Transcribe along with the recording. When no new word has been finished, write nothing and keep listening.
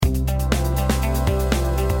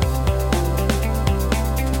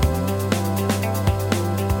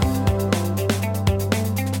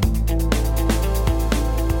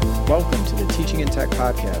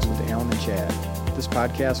podcast with Alan and Chad. This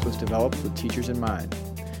podcast was developed with teachers in mind.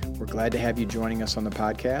 We're glad to have you joining us on the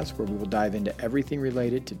podcast where we will dive into everything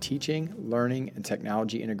related to teaching, learning, and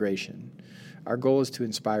technology integration. Our goal is to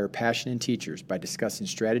inspire passion in teachers by discussing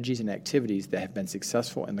strategies and activities that have been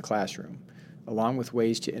successful in the classroom, along with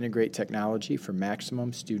ways to integrate technology for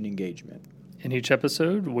maximum student engagement. In each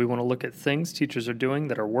episode, we want to look at things teachers are doing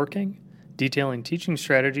that are working, detailing teaching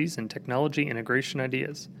strategies and technology integration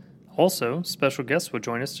ideas. Also, special guests will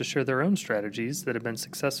join us to share their own strategies that have been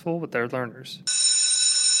successful with their learners.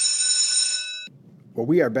 Well,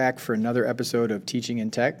 we are back for another episode of Teaching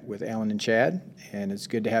in Tech with Alan and Chad, and it's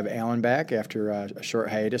good to have Alan back after a short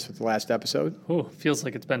hiatus with the last episode. Oh, feels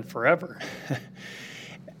like it's been forever.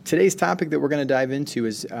 Today's topic that we're going to dive into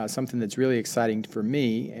is something that's really exciting for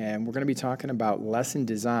me, and we're going to be talking about lesson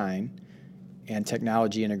design and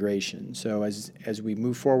technology integration. So as we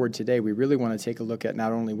move forward today, we really want to take a look at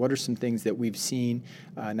not only what are some things that we've seen,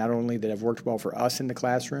 not only that have worked well for us in the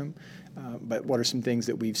classroom, but what are some things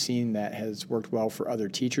that we've seen that has worked well for other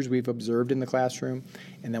teachers we've observed in the classroom,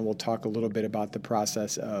 and then we'll talk a little bit about the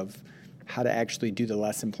process of how to actually do the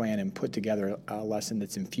lesson plan and put together a lesson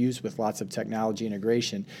that's infused with lots of technology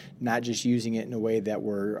integration, not just using it in a way that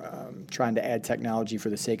we're trying to add technology for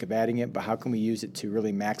the sake of adding it, but how can we use it to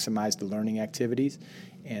really maximize the learning activities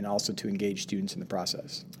and also to engage students in the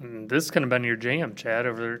process. And this has kind of been your jam, Chad,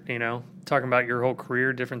 over, talking about your whole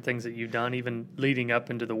career, different things that you've done, even leading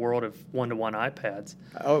up into the world of one-to-one iPads.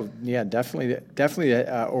 Oh, yeah, definitely.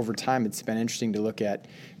 Over time, it's been interesting to look at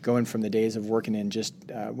going from the days of working in just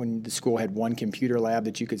when the school had one computer lab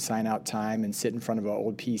that you could sign out time and sit in front of an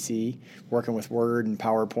old PC, working with Word and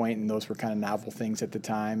PowerPoint, and those were kind of novel things at the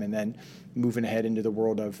time, and then moving ahead into the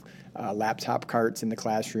world of laptop carts in the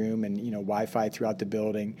classroom and Wi-Fi throughout the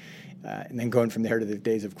building, and then going from there to the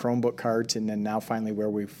days of Chromebook carts, and then now finally where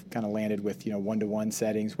we've kind of landed with one-to-one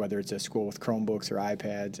settings, whether it's a school with Chromebooks or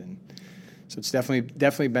iPads, and so it's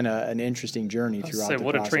definitely been an interesting journey throughout the process.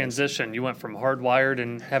 What a transition! You went from hardwired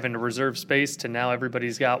and having to reserve space to now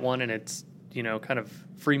everybody's got one, and it's kind of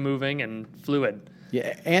free moving and fluid.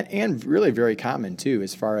 Yeah, and really very common too,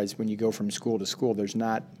 as far as when you go from school to school.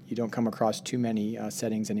 You don't come across too many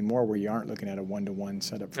settings anymore where you aren't looking at a one-to-one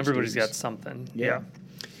setup for Everybody's students. got something. Yeah.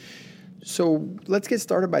 So let's get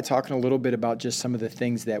started by talking a little bit about just some of the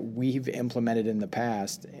things that we've implemented in the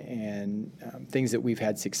past and things that we've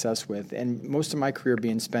had success with. And most of my career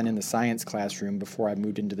being spent in the science classroom before I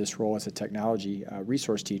moved into this role as a technology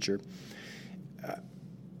resource teacher.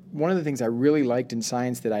 One of the things I really liked in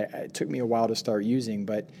science that it took me a while to start using,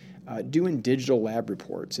 but doing digital lab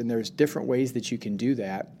reports. And there's different ways that you can do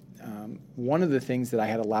that. One of the things that I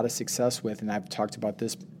had a lot of success with, and I've talked about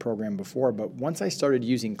this program before, but once I started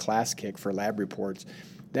using ClassKick for lab reports,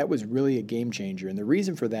 that was really a game changer. And the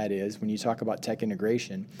reason for that is when you talk about tech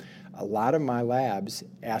integration, a lot of my labs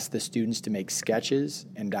asked the students to make sketches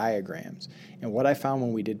and diagrams. And what I found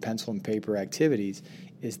when we did pencil and paper activities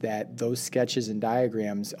is that those sketches and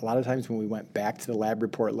diagrams, a lot of times when we went back to the lab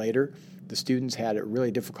report later, the students had a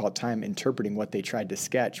really difficult time interpreting what they tried to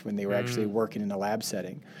sketch when they were actually working in a lab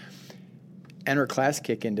setting. Enter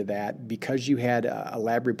ClassKick into that. Because you had a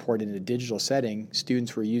lab report in a digital setting,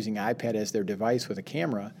 students were using iPad as their device with a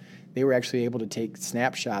camera. They were actually able to take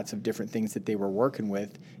snapshots of different things that they were working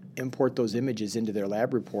with, import those images into their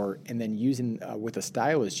lab report, and then using with a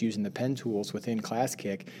stylus, using the pen tools within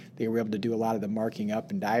ClassKick, they were able to do a lot of the marking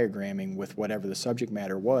up and diagramming with whatever the subject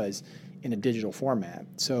matter was in a digital format.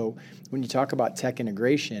 So when you talk about tech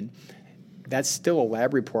integration, that's still a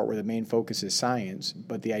lab report where the main focus is science,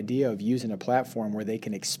 but the idea of using a platform where they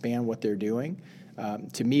can expand what they're doing,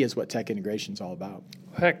 to me, is what tech integration is all about.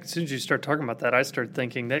 Heck, as soon as you start talking about that, I start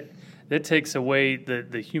thinking that takes away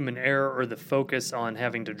the human error or the focus on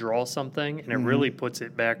having to draw something, and it really puts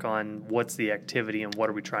it back on what's the activity and what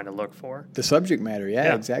are we trying to look for. The subject matter,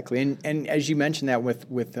 yeah. Exactly. And as you mentioned that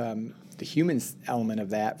with the human element of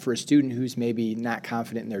that, for a student who's maybe not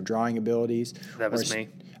confident in their drawing abilities. That was me.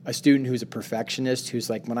 A student who's a perfectionist, who's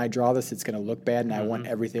like, when I draw this, it's going to look bad, and I want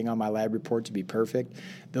everything on my lab report to be perfect.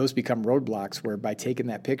 Those become roadblocks where by taking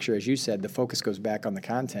that picture, as you said, the focus goes back on the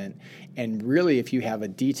content. And really, if you have a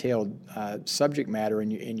detailed subject matter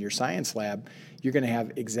in your science lab, you're going to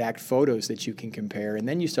have exact photos that you can compare. And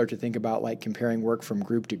then you start to think about like comparing work from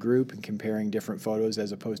group to group and comparing different photos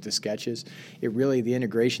as opposed to sketches. The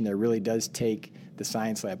integration there really does take the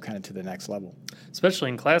science lab kind of to the next level. Especially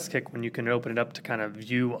in ClassKick when you can open it up to kind of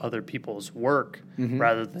view other people's work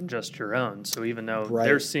rather than just your own. So even though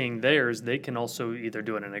they're seeing theirs, they can also either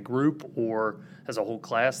do it in a group or as a whole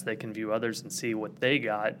class, they can view others and see what they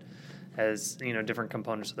got. as different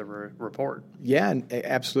components of the report. Yeah,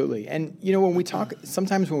 absolutely. And when we talk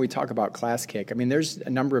about ClassKick, I mean, there's a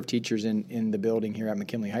number of teachers in the building here at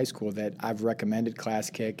McKinley High School that I've recommended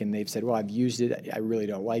ClassKick, and they've said, well, I've used it, I really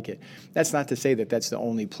don't like it. That's not to say that that's the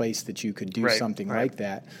only place that you could do something like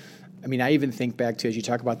that. I mean, I even think back to, as you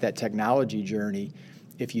talk about that technology journey,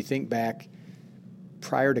 if you think back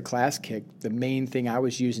prior to ClassKick, the main thing I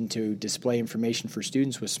was using to display information for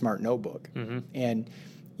students was Smart Notebook. Mm-hmm. And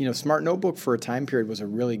Smart Notebook for a time period was a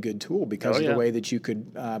really good tool because of the way that you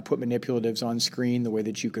could put manipulatives on screen, the way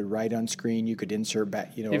that you could write on screen, you could insert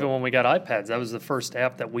back. Even when we got iPads, that was the first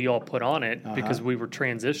app that we all put on it because we were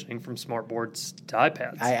transitioning from smartboards to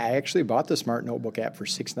iPads. I actually bought the Smart Notebook app for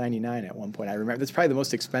 $6.99 at one point. I remember that's probably the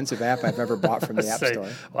most expensive app I've ever bought from the App Store.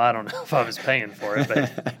 Well, I don't know if I was paying for it,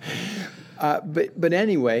 but but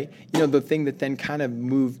anyway, the thing that then kind of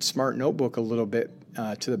moved Smart Notebook a little bit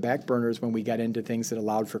to the back burners when we got into things that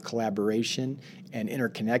allowed for collaboration and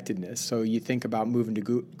interconnectedness. So you think about moving to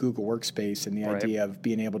Google Workspace and the idea of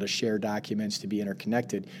being able to share documents to be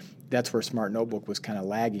interconnected. That's where Smart Notebook was kind of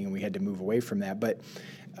lagging, and we had to move away from that. But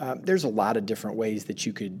there's a lot of different ways that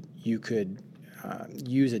you could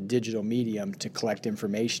use a digital medium to collect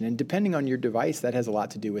information. And depending on your device, that has a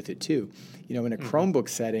lot to do with it too. In a Chromebook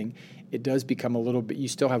setting, it does become a little bit, you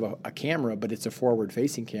still have a camera, but it's a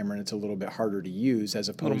forward-facing camera, and it's a little bit harder to use as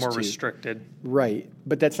opposed to... A little more restricted. Right.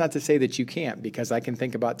 But that's not to say that you can't, because I can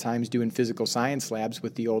think about times doing physical science labs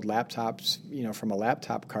with the old laptops, from a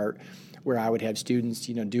laptop cart, where I would have students,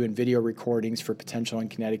 doing video recordings for potential and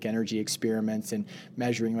kinetic energy experiments and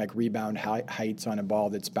measuring like rebound heights on a ball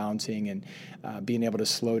that's bouncing, and being able to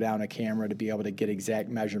slow down a camera to be able to get exact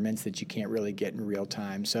measurements that you can't really get in real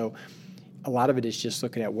time. So a lot of it is just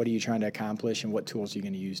looking at what are you trying to accomplish and what tools are you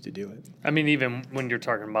going to use to do it. I mean, even when you're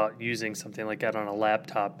talking about using something like that on a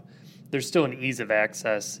laptop, there's still an ease of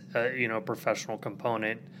access, professional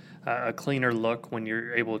component, a cleaner look when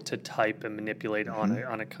you're able to type and manipulate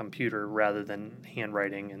on a computer rather than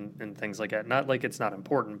handwriting and things like that. Not like it's not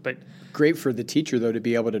important, but... Great for the teacher, though, to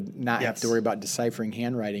be able to not have to worry about deciphering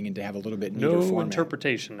handwriting and to have a little bit neater format. No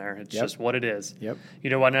interpretation there. It's just what it is. Yep.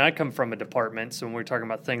 And I come from a department, so when we're talking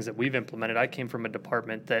about things that we've implemented, I came from a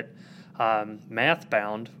department that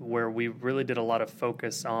math-bound, where we really did a lot of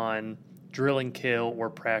focus on drill and kill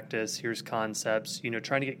or practice. Here's concepts,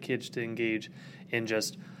 trying to get kids to engage in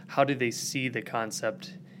just how do they see the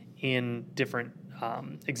concept in different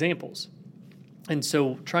examples. And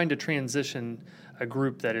so trying to transition a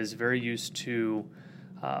group that is very used to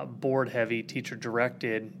board-heavy,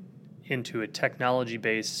 teacher-directed into a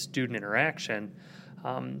technology-based student interaction,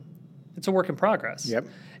 it's a work in progress. Yep.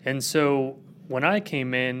 And so when I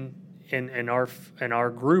came in, and our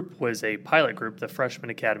group was a pilot group. The Freshman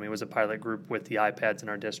Academy was a pilot group with the iPads in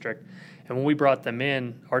our district. And when we brought them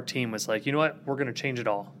in, our team was like, you know what, we're going to change it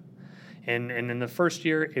all. And in the first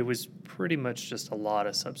year, it was pretty much just a lot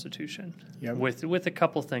of substitution with a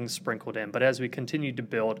couple things sprinkled in. But as we continued to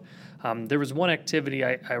build, there was one activity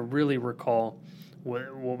I really recall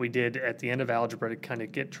what we did at the end of algebra to kind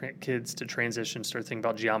of get kids to transition, start thinking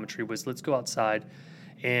about geometry, was let's go outside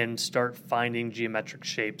and start finding geometric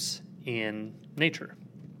shapes in nature.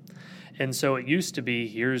 And so it used to be,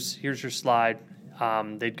 here's your slide.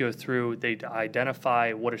 They'd go through, they'd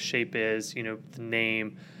identify what a shape is, the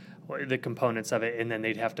name, the components of it, and then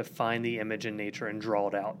they'd have to find the image in nature and draw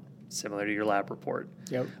it out, similar to your lab report.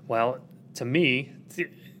 Yep. Well, to me,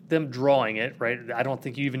 them drawing it, right, I don't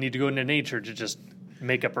think you even need to go into nature to just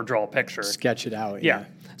make up or draw a picture. Sketch it out. Yeah.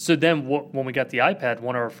 So then when we got the iPad,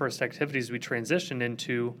 one of our first activities we transitioned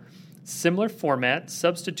into similar format,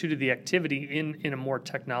 substituted the activity in a more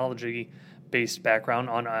technology-based background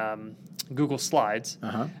on Google Slides.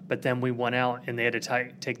 But then we went out and they had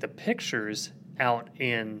to take the pictures out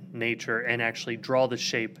in nature and actually draw the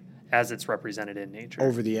shape as it's represented in nature.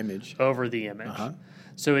 Over the image.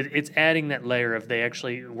 So it's adding that layer of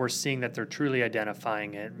we're seeing that they're truly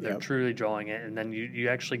identifying it, they're truly drawing it, and then you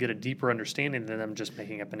actually get a deeper understanding than them just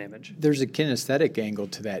making up an image. There's a kinesthetic angle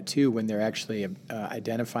to that, too, when they're actually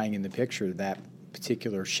identifying in the picture that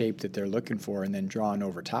particular shape that they're looking for and then drawing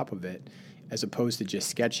over top of it, as opposed to just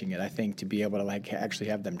sketching it. I think to be able to actually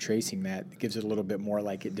have them tracing that gives it a little bit more,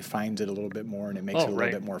 it defines it a little bit more, and it makes it a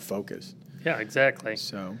little bit more focused. Yeah, exactly.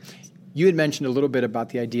 So you had mentioned a little bit about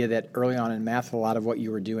the idea that early on in math, a lot of what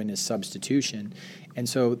you were doing is substitution. And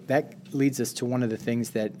so that leads us to one of the things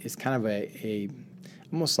that is kind of a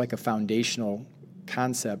almost like a foundational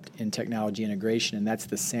concept in technology integration, and that's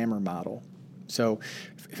the SAMR model. So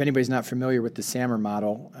if anybody's not familiar with the SAMR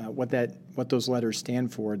model, what those letters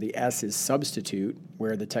stand for, the S is substitute,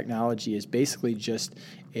 where the technology is basically just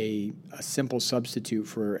a simple substitute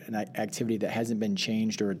for an activity that hasn't been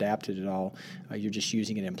changed or adapted at all. You're just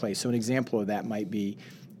using it in place. So an example of that might be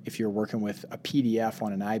if you're working with a PDF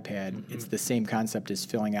on an iPad, it's the same concept as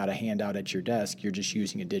filling out a handout at your desk. You're just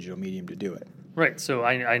using a digital medium to do it. Right. So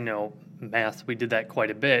I know math, we did that quite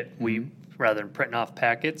a bit. We, rather than printing off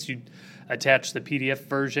packets, you attach the PDF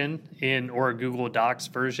version or a Google Docs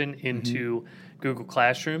version into Google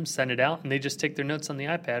Classroom, send it out, and they just take their notes on the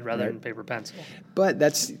iPad rather than paper pencil. But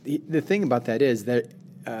that's the thing about that is that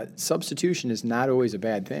substitution is not always a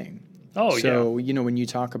bad thing. Oh, so, when you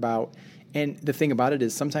talk about, and the thing about it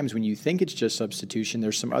is sometimes when you think it's just substitution,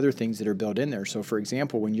 there's some other things that are built in there. So, for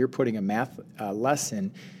example, when you're putting a math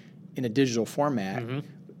lesson in a digital format,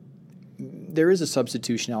 there is a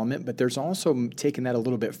substitution element, but there's also taking that a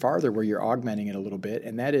little bit farther where you're augmenting it a little bit,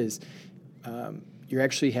 and that is you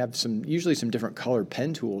actually have usually some different colored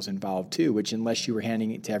pen tools involved too, which unless you were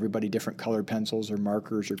handing it to everybody different colored pencils or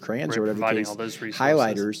markers or crayons or whatever the case, all those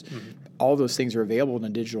highlighters, all those things are available in a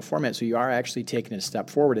digital format. So you are actually taking a step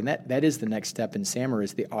forward, and that is the next step in SAMR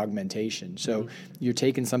is the augmentation. So you're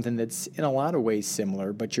taking something that's in a lot of ways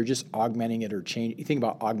similar, but you're just augmenting it or change. You think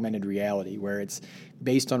about augmented reality, where it's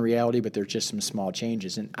based on reality, but there's just some small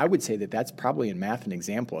changes. And I would say that that's probably in math an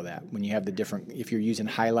example of that. When you have if you're using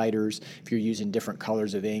highlighters, if you're using different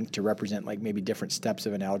colors of ink to represent like maybe different steps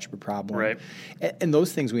of an algebra problem. Right. And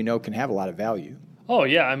those things we know can have a lot of value. Oh,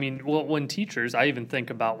 yeah. I mean, when teachers, I even think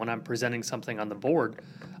about when I'm presenting something on the board,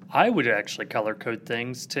 I would actually color code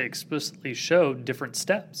things to explicitly show different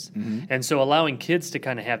steps. And so allowing kids to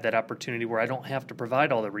kind of have that opportunity where I don't have to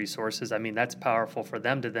provide all the resources, I mean, that's powerful for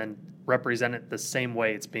them to then represent it the same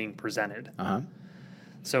way it's being presented.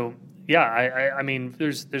 So, yeah, I mean,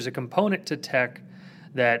 there's a component to tech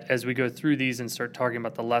that as we go through these and start talking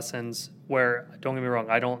about the lessons where, don't get me wrong,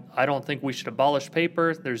 I don't think we should abolish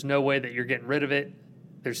paper. There's no way that you're getting rid of it.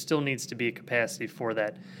 There still needs to be a capacity for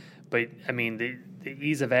that. But, I mean, the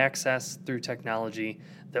ease of access through technology,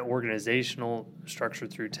 the organizational structure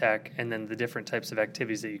through tech, and then the different types of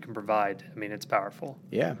activities that you can provide, I mean, it's powerful.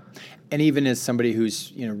 Yeah. And even as somebody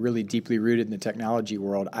who's, really deeply rooted in the technology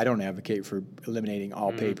world, I don't advocate for eliminating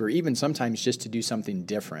all paper, even sometimes just to do something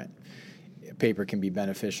different. Paper can be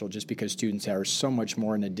beneficial just because students are so much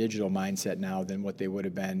more in a digital mindset now than what they would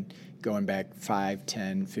have been going back 5,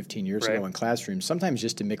 10, 15 years ago in classrooms. Sometimes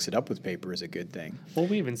just to mix it up with paper is a good thing. Well,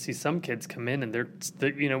 we even see some kids come in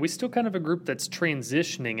and we still kind of a group that's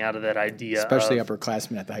transitioning out of that idea. Especially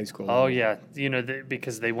upperclassmen at the high school level. Oh, yeah.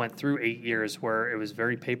 Because they went through 8 years where it was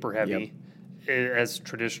very paper heavy as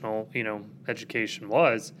traditional, education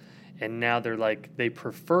was. And now they're like, they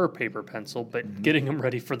prefer paper pencil, but getting them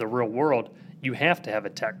ready for the real world, you have to have a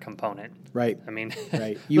tech component. Right. I mean,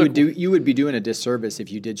 right. You would be doing a disservice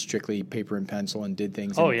if you did strictly paper and pencil and did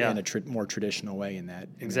things in a more traditional way in that.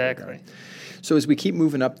 Exactly. So as we keep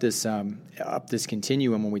moving up this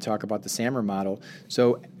continuum when we talk about the SAMR model,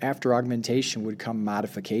 so after augmentation would come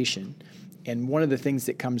modification. And one of the things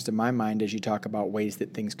that comes to my mind as you talk about ways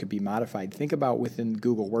that things could be modified, think about within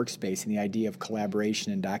Google Workspace and the idea of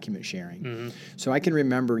collaboration and document sharing. So I can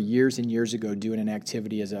remember years and years ago doing an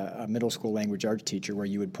activity as a middle school language arts teacher where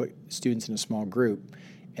you would put students in a small group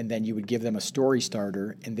and then you would give them a story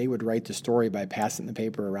starter and they would write the story by passing the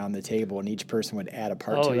paper around the table and each person would add a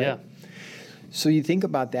part to it. So you think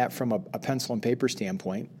about that from a pencil and paper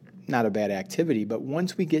standpoint. Not a bad activity, but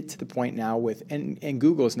once we get to the point now and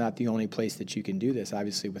Google is not the only place that you can do this.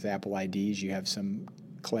 Obviously, with Apple IDs, you have some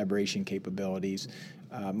collaboration capabilities.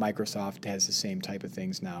 Microsoft has the same type of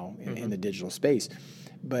things now in the digital space.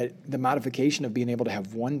 But the modification of being able to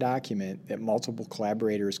have one document that multiple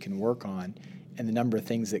collaborators can work on and the number of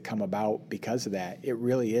things that come about because of that, it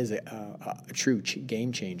really is a true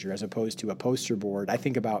game changer as opposed to a poster board. I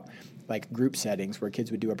think about like group settings where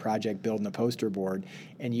kids would do a project building a poster board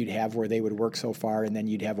and you'd have where they would work so far and then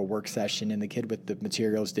you'd have a work session and the kid with the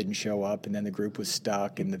materials didn't show up and then the group was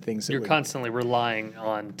stuck and the things that You're constantly relying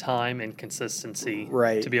on time and consistency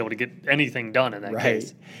to be able to get anything done in that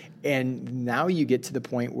case. And now you get to the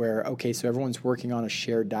point where, okay, so everyone's working on a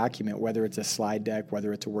shared document, whether it's a slide deck,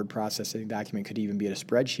 whether it's a word processing document, could even be a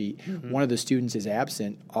spreadsheet. One of the students is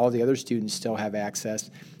absent. All the other students still have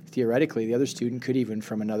access. Theoretically, the other student could even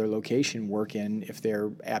from another location work in if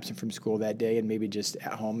they're absent from school that day and maybe just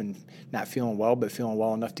at home and not feeling well, but feeling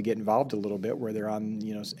well enough to get involved a little bit where they're on,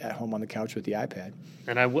 at home on the couch with the iPad.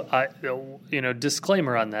 And I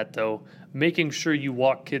disclaimer on that though, making sure you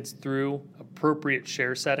walk kids through appropriate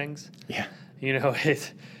share settings. Yeah.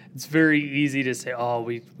 it's very easy to say, oh,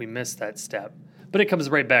 we missed that step. But it comes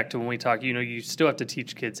right back to when we talk, you still have to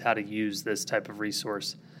teach kids how to use this type of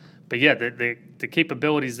resource. But yeah, the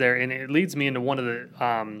capabilities there, and it leads me into one of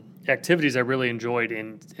the activities I really enjoyed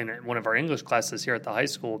in one of our English classes here at the high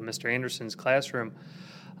school, Mr. Anderson's classroom.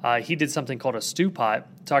 He did something called a stew pot,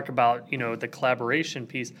 talk about, the collaboration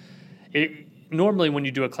piece. Normally, when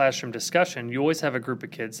you do a classroom discussion, you always have a group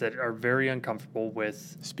of kids that are very uncomfortable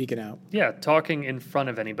with speaking out. Yeah, talking in front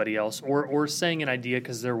of anybody else or saying an idea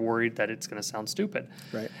because they're worried that it's going to sound stupid.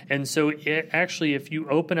 Right. And so actually, if you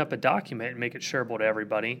open up a document and make it shareable to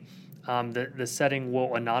everybody, the setting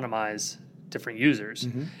will anonymize different users.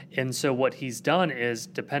 Mm-hmm. And so what he's done is,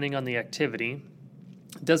 depending on the activity,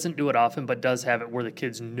 doesn't do it often, but does have it where the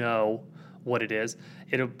kids know what it is.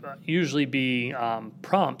 It'll usually be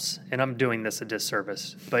prompts, and I'm doing this a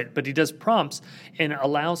disservice, but he does prompts and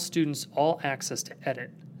allows students all access to edit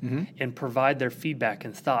and provide their feedback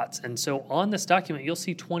and thoughts. And so on this document, you'll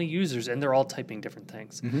see 20 users, and they're all typing different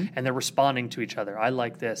things, and they're responding to each other. I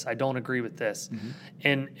like this. I don't agree with this.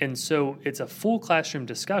 And so it's a full classroom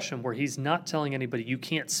discussion where he's not telling anybody you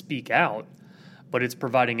can't speak out, but it's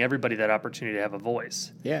providing everybody that opportunity to have a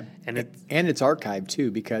voice. Yeah, and it's archived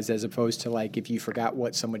too, because as opposed to like if you forgot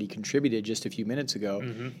what somebody contributed just a few minutes ago,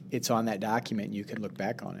 it's on that document and you can look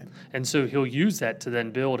back on it. And so he'll use that to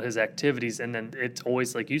then build his activities, and then it's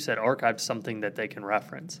always, like you said, archived, something that they can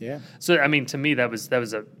reference. Yeah. So I mean, to me, that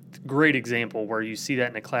was a great example where you see that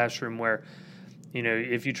in a classroom where,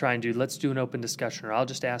 if you try and let's do an open discussion, or I'll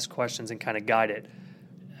just ask questions and kind of guide it.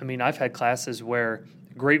 I mean, I've had classes where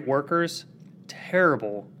great workers,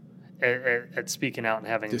 terrible at speaking out and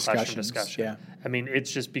having a classroom discussion. Yeah. I mean, it's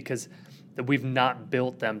just because we've not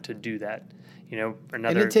built them to do that. And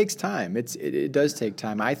it takes time. It does take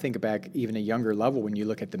time. I think back even a younger level, when you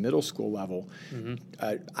look at the middle school level,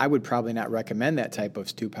 I would probably not recommend that type of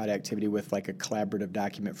stew pot activity with like a collaborative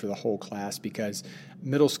document for the whole class, because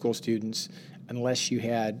middle school students, unless you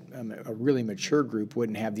had a really mature group,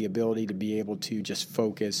 wouldn't have the ability to be able to just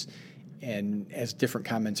focus and as different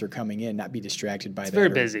comments are coming in, not be distracted by that. It's very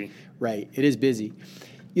busy. Right. It is busy.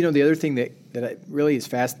 The other thing that really is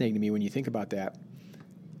fascinating to me when you think about that,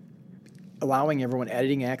 allowing everyone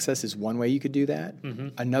editing access is one way you could do that.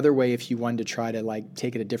 Another way, if you wanted to try to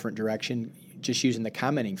take it a different direction, just using the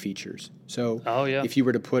commenting features. So if you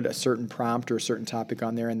were to put a certain prompt or a certain topic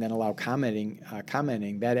on there and then allow commenting,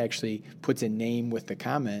 that actually puts a name with the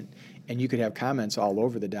comment. And you could have comments all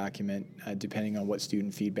over the document depending on what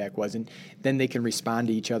student feedback was. And then they can respond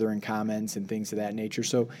to each other in comments and things of that nature.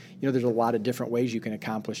 So, there's a lot of different ways you can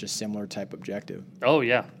accomplish a similar type objective. Oh,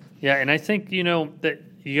 yeah. Yeah, and I think, that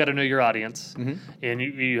you got to know your audience, and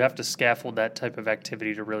you have to scaffold that type of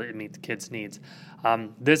activity to really meet the kids' needs.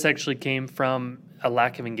 This actually came from a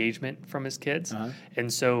lack of engagement from his kids.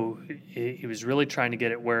 And so he was really trying to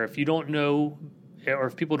get it where if you don't know, or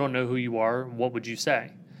if people don't know who you are, what would you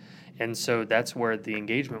say? And so that's where the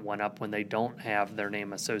engagement went up when they don't have their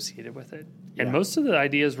name associated with it. And most of the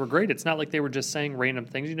ideas were great. It's not like they were just saying random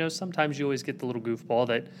things. Sometimes you always get the little goofball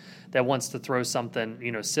that wants to throw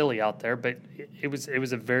something, silly out there. But it was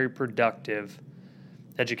a very productive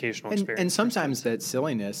educational experience. And sometimes that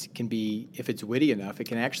silliness can be, if it's witty enough, it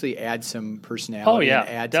can actually add some personality and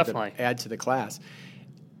add to the class.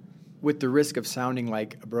 With the risk of sounding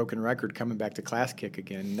like a broken record, coming back to Class Kick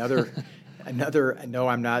again, no,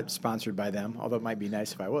 I'm not sponsored by them, although it might be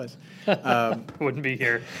nice if I was. Wouldn't be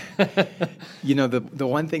here. The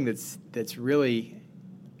one thing that's really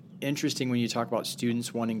interesting when you talk about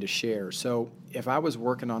students wanting to share. So if I was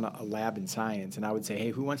working on a lab in science and I would say,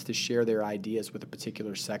 hey, who wants to share their ideas with a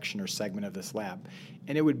particular section or segment of this lab?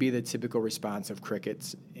 And it would be the typical response of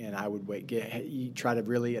crickets, and I would try to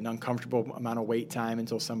really an uncomfortable amount of wait time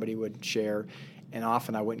until somebody would share, and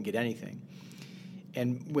often I wouldn't get anything.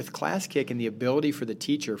 And with Class Kick and the ability for the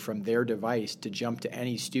teacher from their device to jump to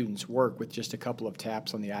any student's work with just a couple of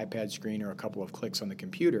taps on the iPad screen or a couple of clicks on the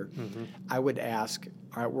computer, I would ask,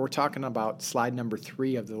 all right, we're talking about slide number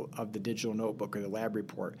 3 of the digital notebook or the lab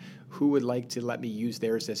report. Who would like to let me use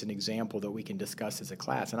theirs as an example that we can discuss as a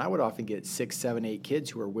class? And I would often get 6, 7, 8 kids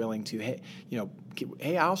who are willing to,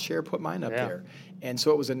 hey, I'll share, put mine up there. And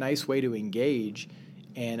so it was a nice way to engage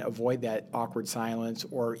and avoid that awkward silence,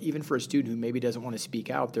 or even for a student who maybe doesn't want to speak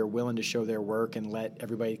out, they're willing to show their work and let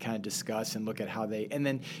everybody kind of discuss and look at how they, and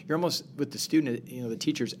then you're almost with the student, the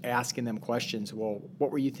teacher's asking them questions. Well,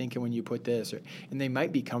 what were you thinking when you put this? And they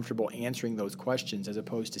might be comfortable answering those questions as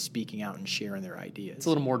opposed to speaking out and sharing their ideas. It's a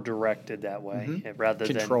little more directed that way rather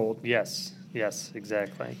than controlled. Yes,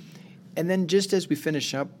 exactly. And then just as we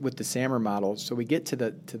finish up with the SAMR model, so we get to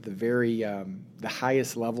the very the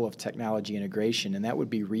highest level of technology integration, and that would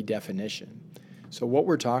be redefinition. So what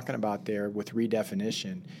we're talking about there with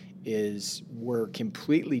redefinition is we're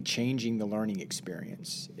completely changing the learning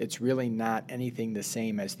experience. It's really not anything the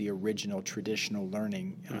same as the original traditional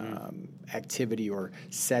learning activity or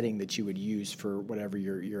setting that you would use for whatever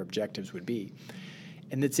your objectives would be.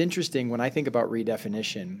 And it's interesting, when I think about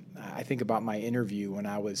redefinition, I think about my interview when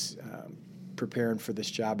I was preparing for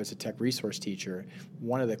this job as a tech resource teacher.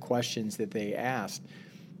 One of the questions that they asked,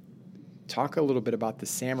 talk a little bit about the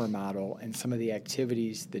SAMR model and some of the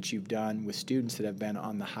activities that you've done with students that have been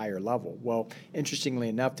on the higher level. Well, interestingly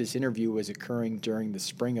enough, this interview was occurring during the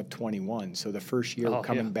spring of 21, so the first year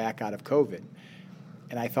coming back out of COVID.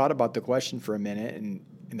 And I thought about the question for a minute, and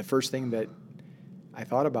the first thing that I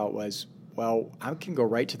thought about was, well, I can go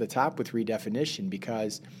right to the top with redefinition,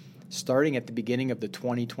 because starting at the beginning of the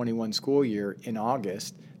 2021 school year in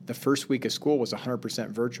August, the first week of school was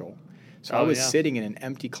 100% virtual. So I was sitting in an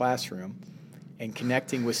empty classroom and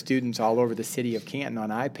connecting with students all over the city of Canton on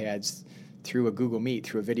iPads through a Google Meet,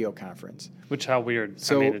 through a video conference. Which, how weird.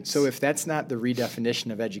 So, so if that's not the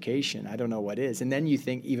redefinition of education, I don't know what is. And then you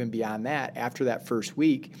think even beyond that, after that first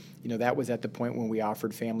week, that was at the point when we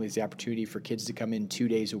offered families the opportunity for kids to come in 2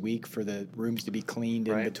 days a week for the rooms to be cleaned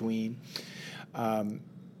in between. And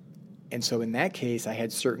so in that case, I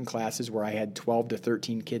had certain classes where I had 12 to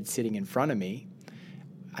 13 kids sitting in front of me.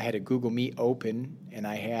 I had a Google Meet open, and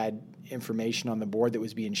I had information on the board that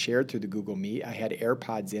was being shared through the Google Meet. I had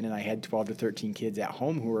AirPods in, and I had 12 to 13 kids at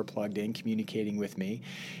home who were plugged in, communicating with me.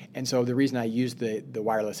 And so the reason I used the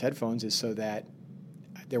wireless headphones is so that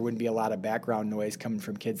there wouldn't be a lot of background noise coming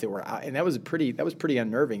from kids that were out. And that was pretty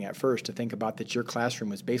unnerving at first, to think about that your classroom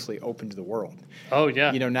was basically open to the world. Oh,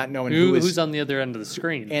 yeah. Not knowing who's on the other end of the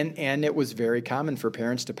screen. And it was very common for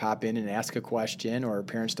parents to pop in and ask a question, or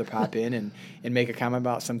parents to pop in and make a comment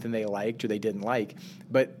about something they liked or they didn't like.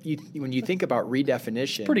 But when you think about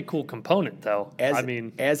redefinition... Pretty cool component, though.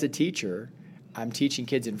 As a teacher, I'm teaching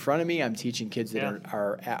kids in front of me, I'm teaching kids that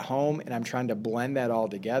are at home, and I'm trying to blend that all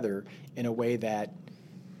together in a way that,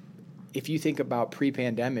 if you think about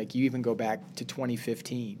pre-pandemic, you even go back to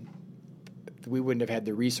 2015, we wouldn't have had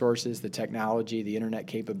the resources, the technology, the internet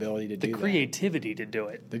capability to do that. The creativity to do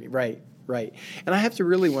it. Right. And I have to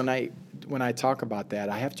really, when I talk about that,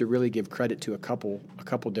 I have to really give credit to a couple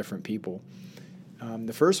different people.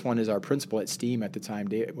 The first one is our principal at STEAM at the time,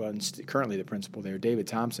 currently the principal there, David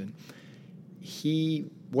Thompson.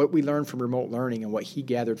 What we learned from remote learning and what he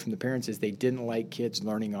gathered from the parents is they didn't like kids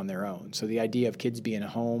learning on their own. So the idea of kids being at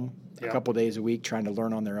home a couple days a week trying to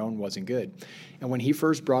learn on their own wasn't good. And when he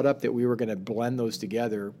first brought up that we were going to blend those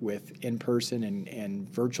together with in-person and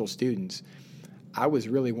virtual students, I was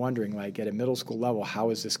really wondering, like, at a middle school level, how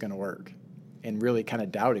is this going to work? And really kind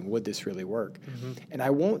of doubting, would this really work? Mm-hmm. And I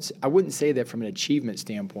wouldn't say that from an achievement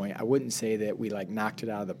standpoint. I wouldn't say that we knocked it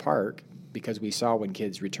out of the park, because we saw when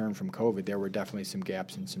kids returned from COVID, there were definitely some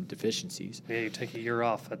gaps and some deficiencies. Yeah, you take a year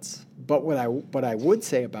off. But what I would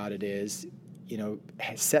say about it is,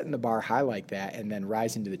 setting the bar high like that and then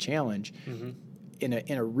rising to the challenge,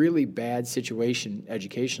 in a really bad situation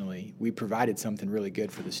educationally, we provided something really good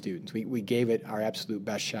for the students. We gave it our absolute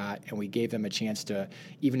best shot, and we gave them a chance to,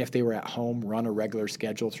 even if they were at home, run a regular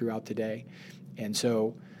schedule throughout the day. And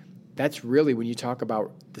so that's really, when you talk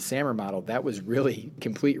about the SAMR model, that was really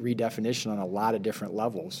complete redefinition on a lot of different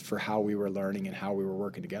levels for how we were learning and how we were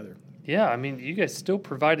working together. Yeah, you guys still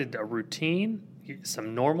provided a routine,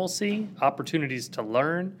 some normalcy, opportunities to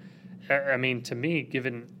learn. To me,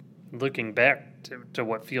 looking back to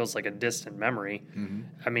what feels like a distant memory,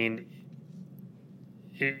 I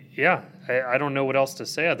don't know what else to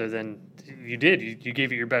say other than you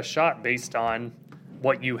gave it your best shot based on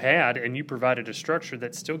what you had, and you provided a structure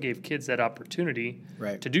that still gave kids that opportunity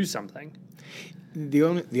to do something.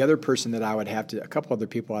 The other person that a couple other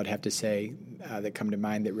people I'd have to say that come to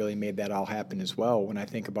mind that really made that all happen as well, when I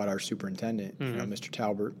think about our superintendent, Mr.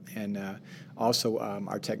 Talbert, and also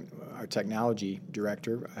our technology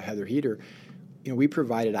director, Heather Heater. We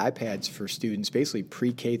provided iPads for students basically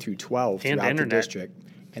pre-K through 12 throughout the district.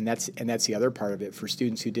 And that's the other part of it. For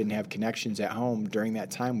students who didn't have connections at home, during that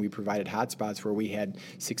time, we provided hotspots where we had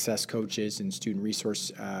success coaches and student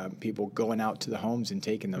resource people going out to the homes and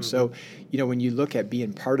taking those. So, when you look at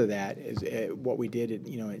being part of that, what we did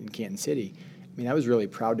in Canton City, I was really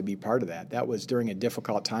proud to be part of that. That was during a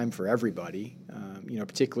difficult time for everybody.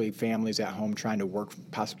 particularly families at home trying to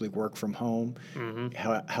possibly work from home,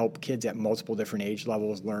 help kids at multiple different age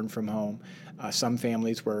levels learn from home. Some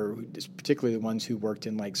families were, particularly the ones who worked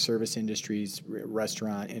in like service industries,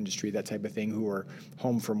 restaurant industry, that type of thing, who were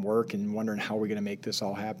home from work and wondering how we're going to make this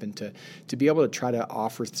all happen, to be able to try to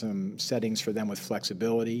offer some settings for them with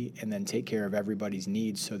flexibility and then take care of everybody's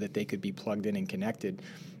needs so that they could be plugged in and connected.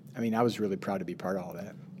 I mean, I was really proud to be part of all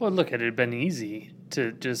that. Well, look, it had been easy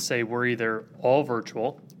to just say we're either all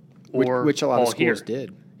virtual or which a lot all of schools here.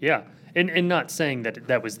 did. Yeah, and not saying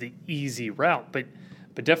that was the easy route, but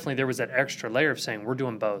definitely there was that extra layer of saying we're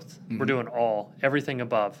doing both. We're doing everything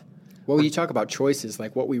above. Well, when you talk about choices,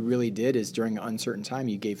 like what we really did is during an uncertain time,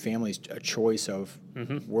 you gave families a choice of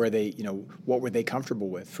where they, what were they comfortable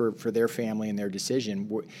with for their family and their decision.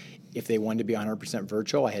 If they wanted to be 100%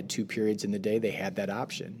 virtual, I had 2 periods in the day. They had that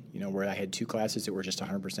option, where I had 2 classes that were just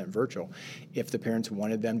 100% virtual. If the parents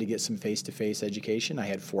wanted them to get some face-to-face education, I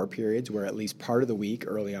had 4 periods where at least part of the week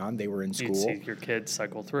early on they were in school. You'd see your kids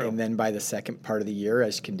cycle through. And then by the second part of the year,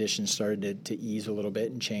 as conditions started to ease a little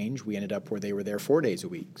bit and change, we ended up where they were there 4 days a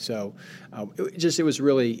week. So it was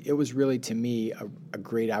really to me a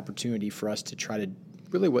great opportunity for us to try to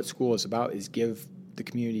really, what school is about is give the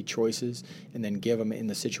community choices and then give them, in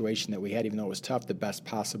the situation that we had, even though it was tough, the best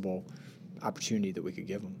possible opportunity that we could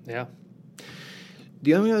give them. Yeah.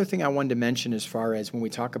 The only other thing I wanted to mention, as far as when we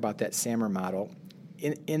talk about that SAMR model,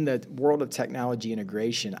 in the world of technology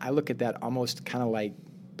integration, I look at that almost kind of like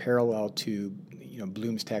parallel to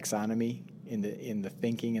Bloom's taxonomy in the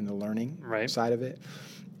thinking and the learning side of it.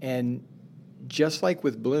 And just like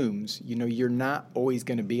with Bloom's, you're not always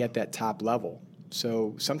going to be at that top level.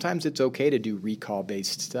 So sometimes it's okay to do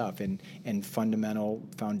recall-based stuff and fundamental,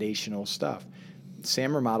 foundational stuff.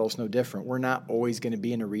 SAMR model is no different. We're not always going to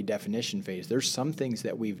be in a redefinition phase. There's some things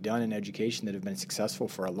that we've done in education that have been successful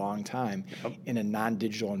for a long time in a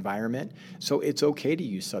non-digital environment. So it's okay to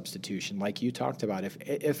use substitution, like you talked about.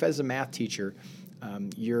 If as a math teacher,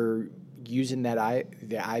 you're using the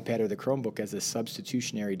iPad or the Chromebook as a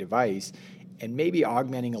substitutionary device, and maybe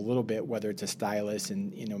augmenting a little bit, whether it's a stylus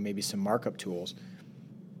and maybe some markup tools,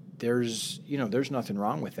 there's nothing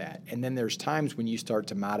wrong with that. And then there's times when you start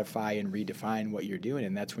to modify and redefine what you're doing,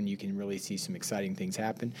 and that's when you can really see some exciting things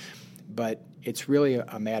happen. But it's really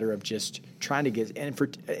a matter of just trying to get, and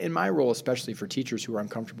in my role, especially for teachers who are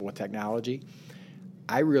uncomfortable with technology,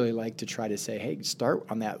 I really like to try to say, hey, start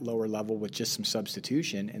on that lower level with just some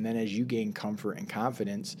substitution, and then as you gain comfort and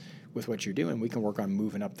confidence with what you're doing, we can work on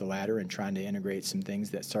moving up the ladder and trying to integrate some things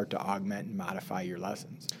that start to augment and modify your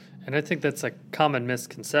lessons. And I think that's a common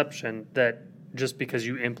misconception that just because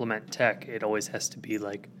you implement tech, it always has to be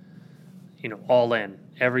like, all in.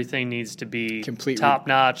 Everything needs to be top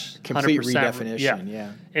notch, complete 100%. Redefinition.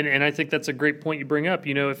 Yeah. And I think that's a great point you bring up.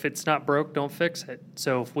 If it's not broke, don't fix it.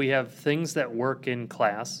 So if we have things that work in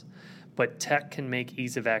class, but tech can make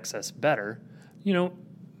ease of access better,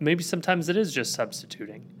 maybe sometimes it is just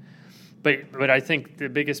substituting. But I think the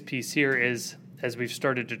biggest piece here is, as we've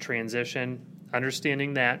started to transition,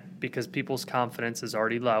 understanding that because people's confidence is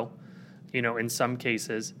already low, in some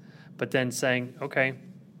cases, but then saying, okay,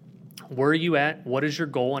 where are you at? What is your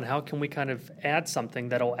goal? And how can we kind of add something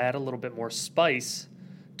that'll add a little bit more spice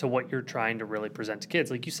to what you're trying to really present to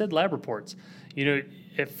kids? Like you said, lab reports.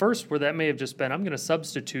 At first, where that may have just been, I'm going to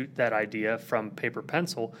substitute that idea from paper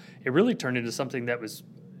pencil, it really turned into something that was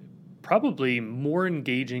probably more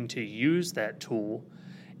engaging to use that tool.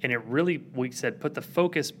 And it really, we said, put the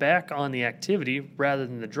focus back on the activity rather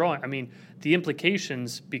than the drawing. I mean, the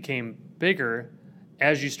implications became bigger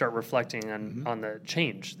as you start reflecting on the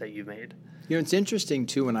change that you made. It's interesting,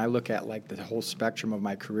 too, when I look at like the whole spectrum of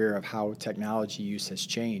my career of how technology use has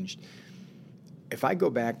changed. If I go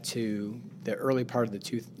back to the early part of the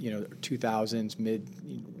 2000s,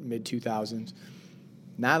 mid 2000s,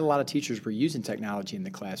 not a lot of teachers were using technology in the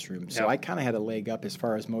classroom. So I kind of had a leg up as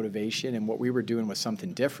far as motivation, and what we were doing was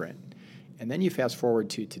something different. And then you fast forward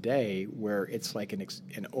to today, where it's like an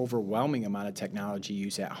overwhelming amount of technology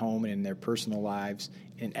use at home and in their personal lives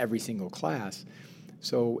in every single class.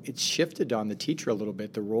 So it's shifted on the teacher a little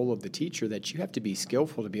bit, the role of the teacher, that you have to be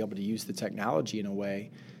skillful to be able to use the technology in a way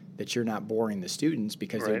that you're not boring the students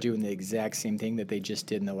because they're doing the exact same thing that they just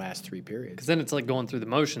did in the last 3 periods. Because then it's like going through the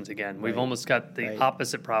motions again. We've almost got the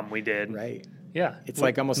opposite problem we did. Right. Yeah. It's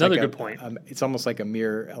like almost another like good point. It's almost like a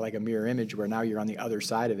mirror image where now you're on the other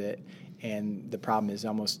side of it, and the problem is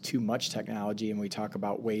almost too much technology. And we talk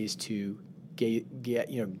about ways to get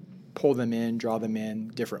pull them in, draw them in,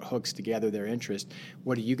 different hooks to gather their interest.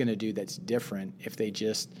 What are you going to do that's different if they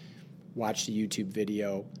just watched a YouTube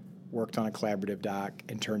video, worked on a collaborative doc,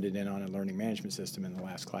 and turned it in on a learning management system in the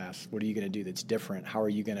last class. What are you going to do that's different? How are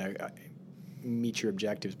you going to meet your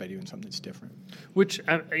objectives by doing something that's different? Which,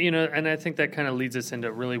 and I think that kind of leads us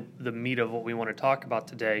into really the meat of what we want to talk about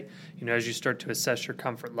today, as you start to assess your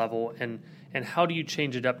comfort level and how do you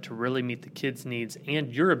change it up to really meet the kids' needs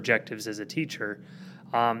and your objectives as a teacher.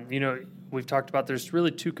 We've talked about there's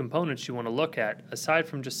really two components you want to look at. Aside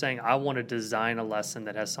from just saying, I want to design a lesson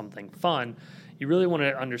that has something fun, you really want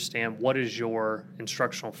to understand what is your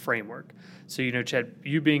instructional framework. So, Chad,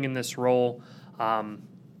 you being in this role,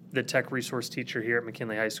 the tech resource teacher here at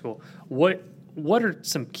McKinley High School, what are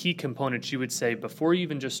some key components you would say before you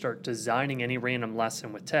even just start designing any random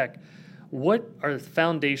lesson with tech? What are the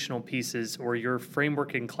foundational pieces or your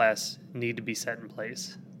framework in class need to be set in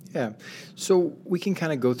place? Yeah, so we can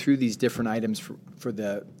kind of go through these different items for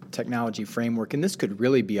the technology framework, and this could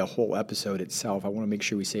really be a whole episode itself. I want to make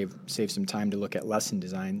sure we save some time to look at lesson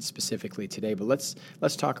design specifically today, but let's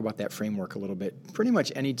talk about that framework a little bit. Pretty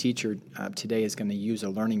much any teacher today is going to use a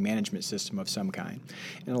learning management system of some kind,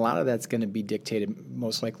 and a lot of that's going to be dictated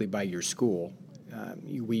most likely by your school.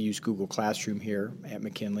 We use Google Classroom here at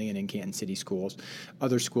McKinley and in Canton City Schools.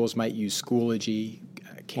 Other schools might use Schoology,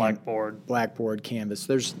 Blackboard, Canvas.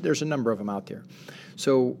 There's a number of them out there.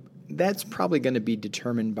 So that's probably going to be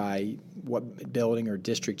determined by what building or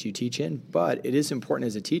district you teach in, but it is important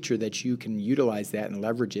as a teacher that you can utilize that and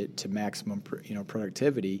leverage it to maximum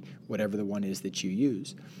productivity, whatever the one is that you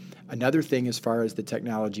use. Another thing as far as the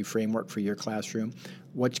technology framework for your classroom,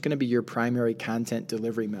 what's going to be your primary content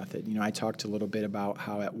delivery method? I talked a little bit about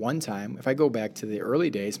how at one time, if I go back to the early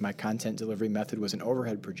days, my content delivery method was an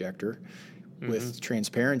overhead projector with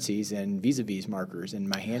transparencies and vis-a-vis markers and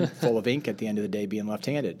my hand full of ink at the end of the day being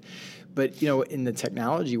left-handed. But, in the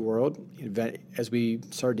technology world, as we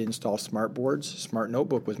started to install smart boards, Smart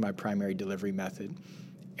Notebook was my primary delivery method.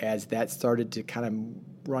 As that started to kind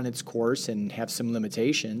of run its course and have some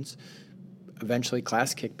limitations, eventually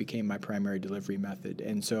ClassKick became my primary delivery method.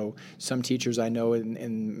 And so some teachers I know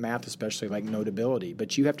in math especially like Notability,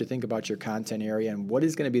 but you have to think about your content area and what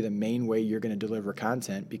is going to be the main way you're going to deliver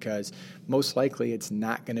content, because most likely it's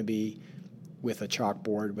not going to be with a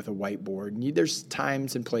chalkboard, with a whiteboard. There's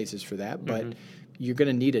times and places for that, but you're going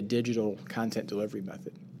to need a digital content delivery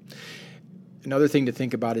method. Another thing to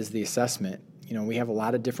think about is the assessment. We have a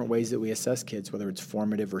lot of different ways that we assess kids, whether it's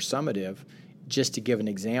formative or summative. Just to give an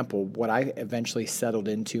example, what I eventually settled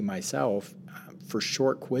into myself for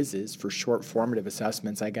short quizzes, for short formative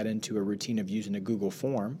assessments, I got into a routine of using a Google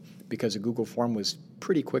form because a Google form was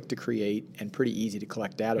pretty quick to create and pretty easy to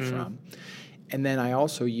collect data from. And then I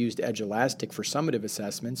also used Edulastic for summative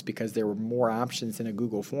assessments because there were more options in a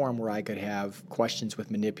Google form where I could have questions with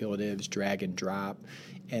manipulatives, drag and drop,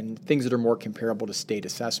 and things that are more comparable to state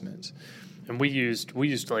assessments. And we used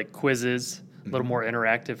like quizzes, a little more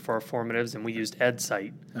interactive for our formatives, and we used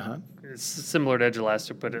EdSite. It's similar to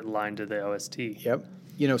Edulastic, but it aligned to the OST. Yep.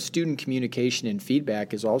 Student communication and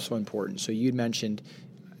feedback is also important. So you'd mentioned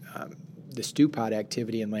the StuPod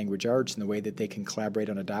activity in language arts and the way that they can collaborate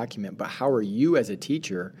on a document, but how are you as a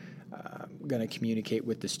teacher going to communicate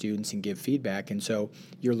with the students and give feedback? And so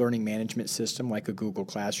your learning management system, like a Google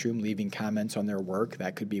Classroom, leaving comments on their work,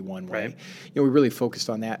 that could be one way. Right. We really focused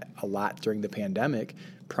on that a lot during the pandemic,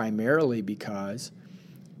 primarily because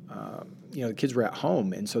the kids were at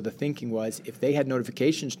home, and so the thinking was if they had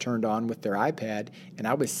notifications turned on with their iPad and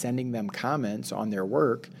I was sending them comments on their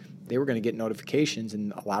work, they were going to get notifications,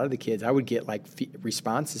 and a lot of the kids, I would get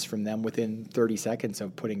responses from them within 30 seconds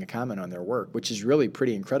of putting a comment on their work, which is really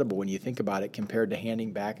pretty incredible when you think about it compared to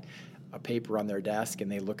handing back a paper on their desk and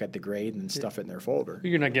they look at the grade and stuff it in their folder.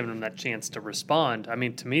 You're not giving them that chance to respond. I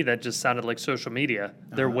mean, to me, that just sounded like social media.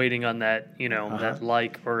 They're waiting on that, that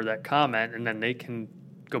like or that comment, and then they can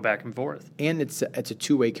go back and forth. And it's a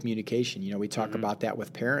two-way communication. We talk about that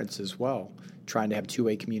with parents as well, trying to have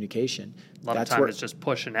two-way communication. A lot of times it's just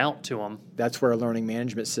pushing out to them. That's where a learning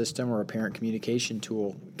management system or a parent communication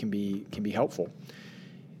tool can be helpful.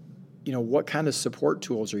 What kind of support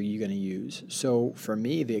tools are you going to use? So for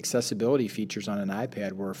me, the accessibility features on an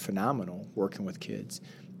iPad were phenomenal working with kids.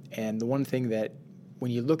 And the one thing that when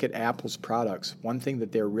you look at Apple's products, one thing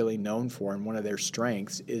that they're really known for and one of their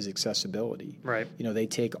strengths is accessibility. Right. They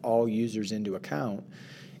take all users into account.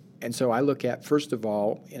 And so I look at, first of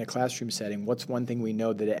all, in a classroom setting, what's one thing we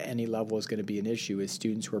know that at any level is going to be an issue is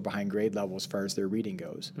students who are behind grade level as far as their reading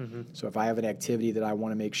goes. So if I have an activity that I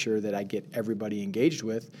want to make sure that I get everybody engaged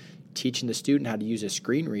with, teaching the student how to use a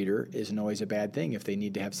screen reader isn't always a bad thing if they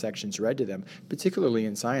need to have sections read to them, particularly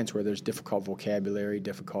in science where there's difficult vocabulary,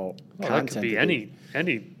 difficult content. That could be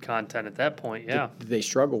any content at that point, yeah. That they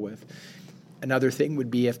struggle with. Another thing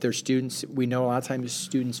would be if their students, we know a lot of times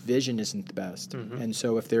students' vision isn't the best. Mm-hmm. And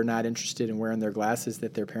so if they're not interested in wearing their glasses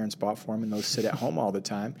that their parents bought for them and those sit at home all the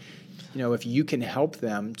time, if you can help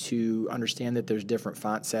them to understand that there's different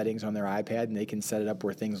font settings on their iPad and they can set it up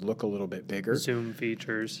where things look a little bit bigger. Zoom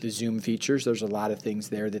features. The Zoom features, there's a lot of things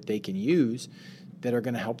there that they can use that are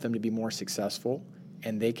going to help them to be more successful,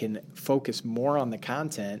 and they can focus more on the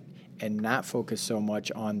content and not focus so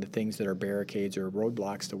much on the things that are barricades or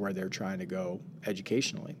roadblocks to where they're trying to go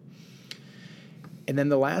educationally. And then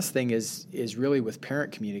the last thing is really with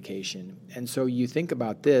parent communication. And so you think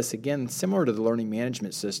about this, again, similar to the learning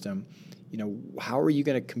management system, how are you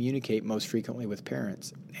going to communicate most frequently with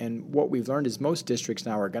parents? And what we've learned is most districts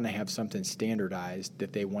now are going to have something standardized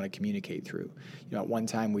that they want to communicate through. At one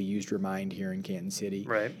time we used Remind here in Canton City,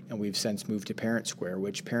 right, and we've since moved to Parent Square,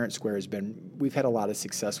 which Parent Square we've had a lot of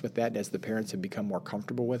success with that. And as the parents have become more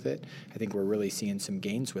comfortable with it, I think we're really seeing some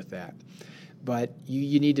gains with that. But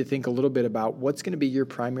you need to think a little bit about what's going to be your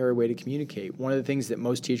primary way to communicate. One of the things that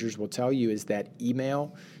most teachers will tell you is that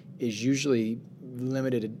email is usually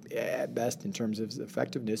limited at best in terms of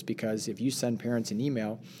effectiveness, because if you send parents an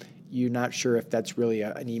email, you're not sure if that's really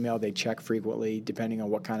an email they check frequently, depending on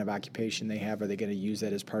what kind of occupation they have. Are they going to use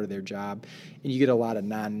that as part of their job? And you get a lot of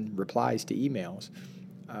non-replies to emails.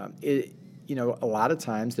 A lot of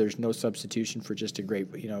times there's no substitution for just a great,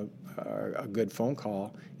 a good phone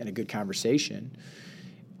call and a good conversation.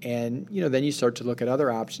 And, then you start to look at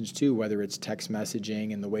other options too, whether it's text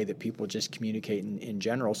messaging and the way that people just communicate in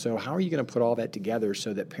general. So how are you going to put all that together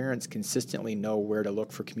so that parents consistently know where to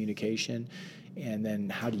look for communication? And then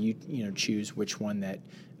how do you, choose which one that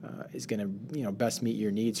is going to, best meet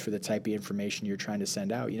your needs for the type of information you're trying to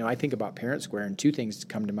send out? I think about Parent Square, and two things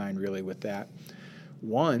come to mind really with that.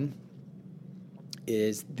 One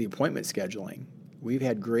is the appointment scheduling. We've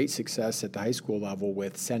had great success at the high school level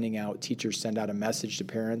with teachers send out a message to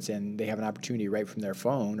parents, and they have an opportunity right from their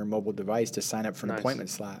phone or mobile device to sign up for an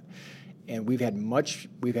appointment slot. And we've had much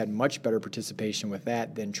better participation with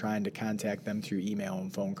that than trying to contact them through email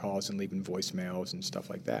and phone calls and leaving voicemails and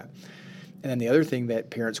stuff like that. And then the other thing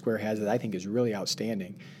that Parent Square has that I think is really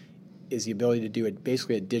outstanding is the ability to do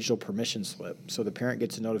basically a digital permission slip. So the parent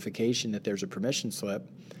gets a notification that there's a permission slip.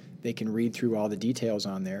 They can read through all the details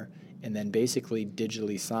on there and then basically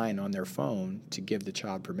digitally sign on their phone to give the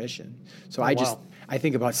child permission. So I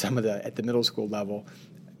think about some of at the middle school level.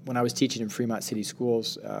 When I was teaching in Fremont City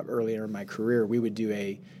Schools earlier in my career, we would do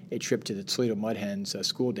a trip to the Toledo Mud Hens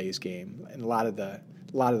school days game, and a lot of the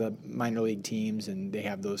minor league teams, and they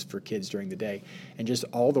have those for kids during the day, and just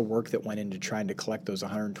all the work that went into trying to collect those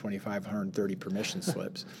 125, 130 permission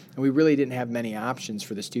slips. And we really didn't have many options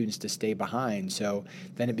for the students to stay behind, so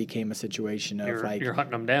then it became a situation of you're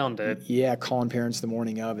hunting them down to calling parents the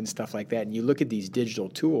morning of and stuff like that. And you look at these digital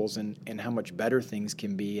tools and how much better things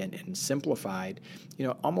can be and simplified.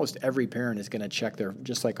 Almost every parent is going to check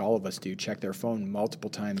just like all of us do, check their phone multiple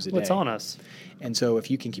times a day. It's on us. And so if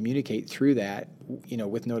you can communicate through that,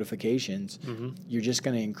 with notifications, mm-hmm. you're just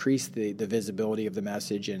going to increase the visibility of the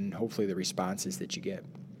message and hopefully the responses that you get.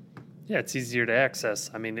 Yeah, it's easier to access.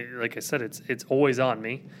 I mean, like I said, it's always on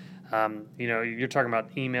me. You're talking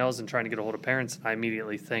about emails and trying to get a hold of parents. I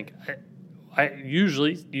immediately think,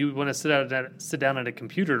 usually you want to sit down at a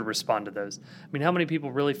computer to respond to those. I mean, how many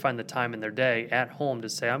people really find the time in their day at home to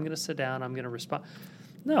say, I'm going to sit down, I'm going to respond?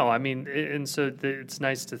 No, I mean, and so it's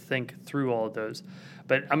nice to think through all of those.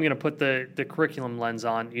 But I'm going to put the curriculum lens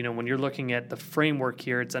on. When you're looking at the framework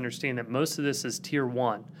here, it's understanding that most of this is tier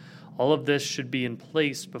 1. All of this should be in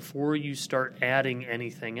place before you start adding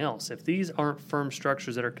anything else. If these aren't firm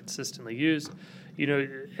structures that are consistently used,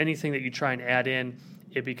 anything that you try and add in,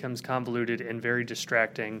 it becomes convoluted and very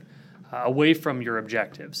distracting away from your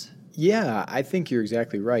objectives. Yeah, I think you're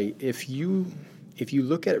exactly right. If you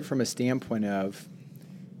look at it from a standpoint of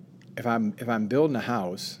if I'm building a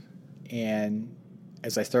house, and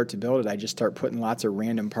as I start to build it, I just start putting lots of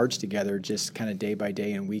random parts together, just kind of day by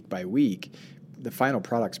day and week by week, the final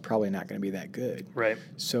product's probably not going to be that good. Right.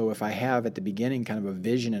 So if I have at the beginning kind of a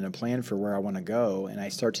vision and a plan for where I want to go, and I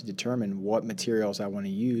start to determine what materials I want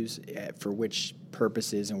to use for which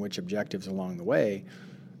purposes and which objectives along the way,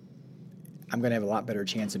 I'm going to have a lot better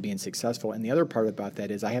chance of being successful. And the other part about that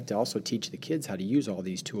is I have to also teach the kids how to use all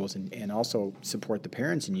these tools and also support the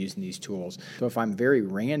parents in using these tools. So if I'm very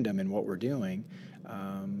random in what we're doing,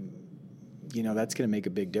 that's going to make a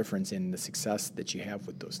big difference in the success that you have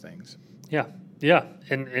with those things. Yeah.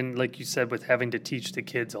 And like you said, with having to teach the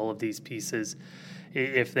kids all of these pieces,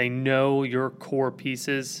 if they know your core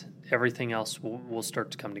pieces, everything else will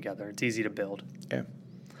start to come together. It's easy to build. Yeah.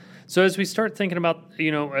 So as we start thinking about,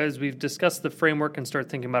 as we've discussed the framework and start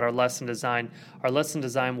thinking about our lesson design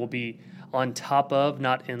will be on top of,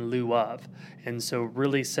 not in lieu of. And so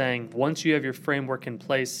really saying, once you have your framework in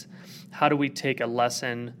place, how do we take a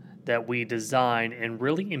lesson that we design and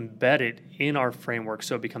really embed it in our framework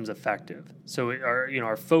so it becomes effective? So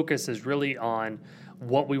our focus is really on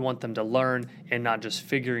what we want them to learn and not just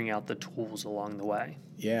figuring out the tools along the way.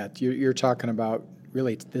 Yeah, you're talking about,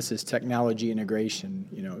 really, this is technology integration,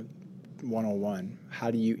 101. How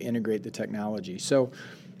do you integrate the technology? So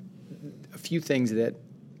a few things that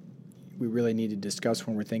we really need to discuss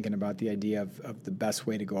when we're thinking about the idea of the best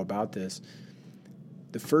way to go about this.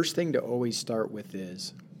 The first thing to always start with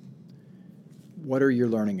is, what are your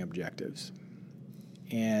learning objectives?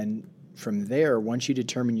 And from there, once you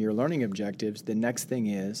determine your learning objectives, the next thing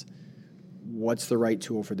is, what's the right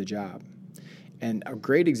tool for the job? And a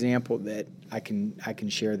great example that I can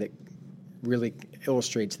share that really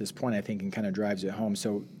illustrates this point, I think, and kind of drives it home.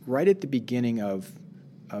 So right at the beginning of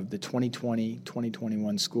the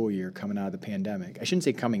 2020-2021 school year, coming out of the pandemic, I shouldn't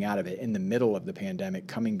say coming out of it, in the middle of the pandemic,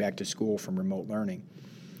 coming back to school from remote learning,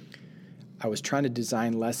 I was trying to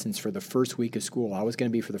design lessons for the first week of school. I was going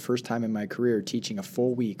to be, for the first time in my career, teaching a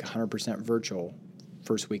full week, 100% virtual,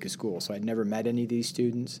 first week of school. So I'd never met any of these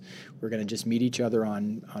students. We're going to just meet each other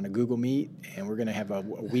on a Google Meet, and we're going to have a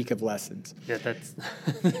week of lessons. Yeah, that's.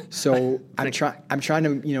 So I'm trying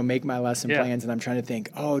to make my lesson plans, and I'm trying to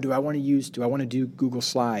think, do I want to do Google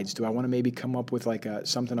Slides? Do I want to maybe come up with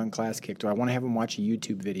something on ClassKick? Do I want to have them watch a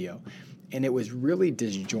YouTube video? And it was really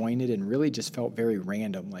disjointed and really just felt very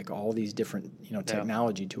random, like all these different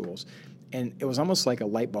technology tools. And it was almost like a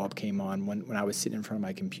light bulb came on when I was sitting in front of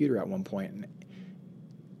my computer at one point. And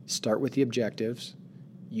start with the objectives,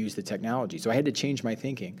 use the technology. So I had to change my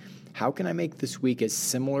thinking. How can I make this week as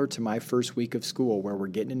similar to my first week of school, where we're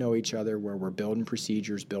getting to know each other, where we're building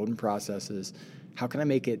procedures, building processes? How can I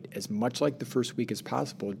make it as much like the first week as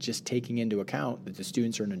possible, just taking into account that the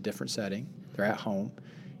students are in a different setting, they're at home,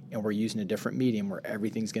 and we're using a different medium where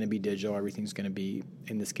everything's going to be digital, everything's going to be,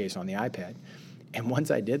 in this case, on the iPad. And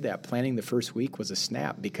once I did that, planning the first week was a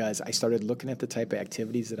snap, because I started looking at the type of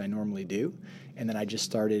activities that I normally do, and then I just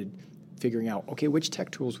started figuring out, okay, which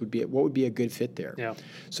tech tools what would be a good fit there? Yeah.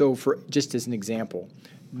 So just as an example,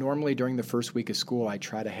 normally during the first week of school, I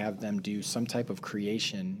try to have them do some type of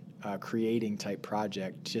creating type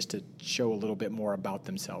project, just to show a little bit more about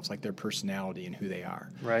themselves, like their personality and who they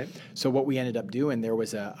are. Right. So what we ended up doing, there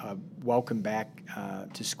was a welcome back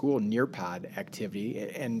to school Nearpod activity,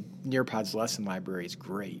 and Nearpod's lesson library is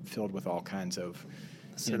great, filled with all kinds of.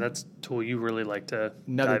 So that's a tool you really like to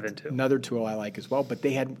dive into. Another tool I like as well, but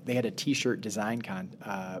they had a T-shirt design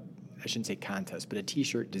I shouldn't say contest, but a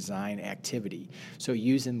T-shirt design activity. So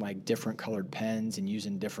using different colored pens and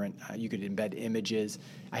using different, you could embed images.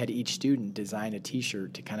 I had each student design a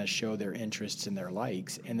T-shirt to kind of show their interests and their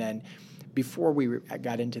likes. And then before we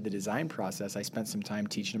got into the design process, I spent some time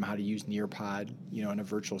teaching them how to use Nearpod, in a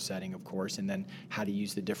virtual setting, of course, and then how to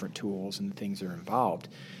use the different tools and the things that are involved.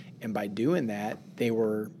 And by doing that, they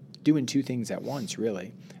were doing two things at once,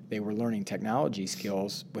 really. They were learning technology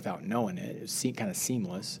skills without knowing it. It was kind of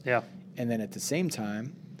seamless. Yeah. And then at the same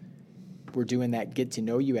time, we're doing that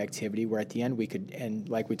get-to-know-you activity where at the end we could, and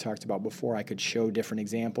like we talked about before, I could show different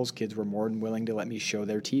examples. Kids were more than willing to let me show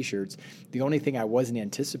their T-shirts. The only thing I wasn't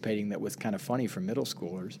anticipating that was kind of funny for middle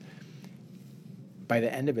schoolers, by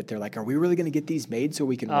the end of it, they're like, are we really going to get these made so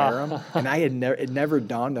we can wear them? And it never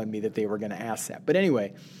dawned on me that they were going to ask that. But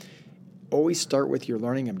anyway, always start with your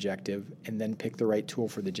learning objective and then pick the right tool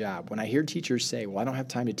for the job. When I hear teachers say, well, I don't have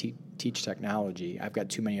time to teach technology, I've got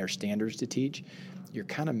too many other standards to teach, you're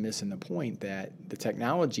kind of missing the point that the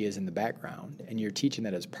technology is in the background and you're teaching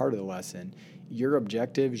that as part of the lesson. Your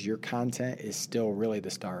objectives, your content is still really the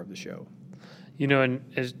star of the show. And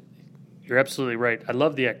you're absolutely right. I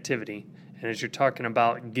love the activity. And as you're talking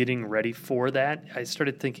about getting ready for that, I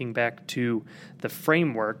started thinking back to the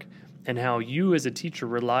framework and how you as a teacher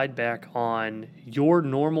relied back on your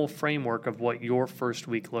normal framework of what your first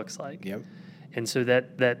week looks like. Yep. And so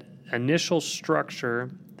that initial structure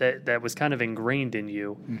that was kind of ingrained in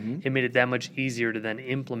you, it made it that much easier to then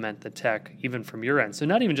implement the tech even from your end. So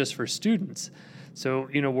not even just for students. So,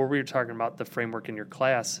 where we were talking about the framework in your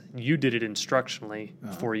class, you did it instructionally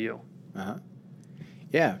for you.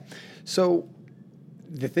 Yeah. So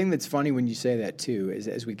the thing that's funny when you say that too is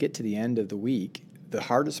as we get to the end of the week, the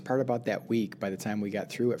hardest part about that week, by the time we got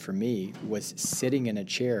through it for me, was sitting in a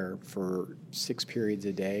chair for 6 periods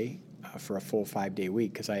a day, for a full 5-day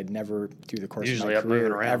week because I had never, through the course Usually of my moving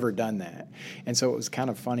career, around. ever done that. And so it was kind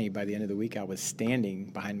of funny. By the end of the week, I was standing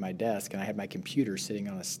behind my desk, and I had my computer sitting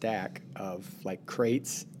on a stack of like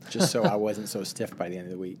crates, just so I wasn't so stiff by the end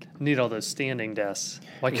of the week. Need all those standing desks.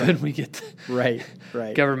 Why couldn't we get the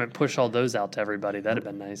Right. government push all those out to everybody? That'd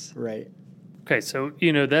have been nice. Right. Okay, so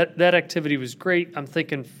that activity was great. I'm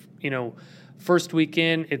thinking, first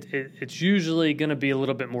weekend, it's usually going to be a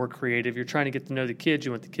little bit more creative. You're trying to get to know the kids.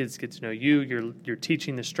 You want the kids to get to know you. You're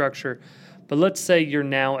teaching the structure. But let's say you're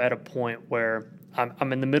now at a point where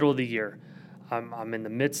I'm in the middle of the year. I'm in the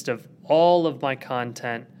midst of all of my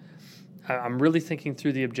content. I'm really thinking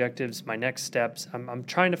through the objectives, my next steps. I'm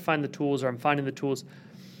trying to find the tools, or I'm finding the tools.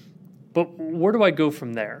 But where do I go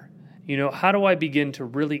from there? How do I begin to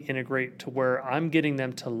really integrate to where I'm getting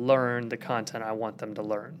them to learn the content I want them to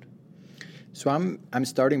learn? So I'm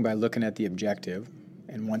starting by looking at the objective,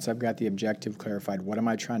 and once I've got the objective clarified, what am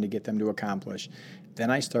I trying to get them to accomplish?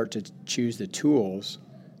 Then I start to choose the tools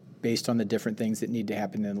based on the different things that need to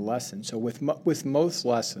happen in the lesson. So with most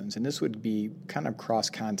lessons, and this would be kind of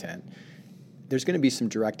cross-content, there's going to be some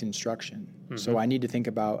direct instruction. Mm-hmm. So I need to think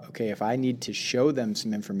about, okay, if I need to show them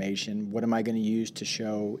some information, what am I going to use to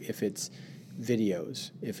show, if it's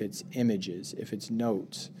videos, if it's images, if it's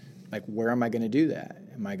notes? Like, where am I going to do that?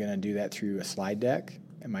 Am I going to do that through a slide deck?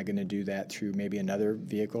 Am I going to do that through maybe another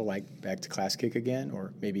vehicle, like back to ClassKick again,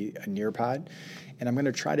 or maybe a Nearpod? And I'm going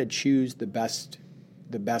to try to choose the best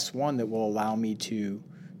one that will allow me to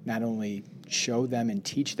not only show them and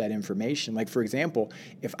teach that information. Like, for example,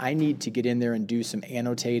 if I need to get in there and do some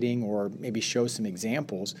annotating or maybe show some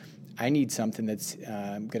examples, I need something that's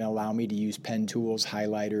going to allow me to use pen tools,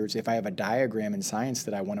 highlighters. If I have a diagram in science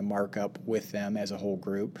that I want to mark up with them as a whole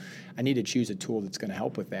group, I need to choose a tool that's going to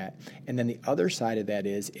help with that. And then the other side of that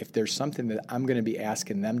is, if there's something that I'm going to be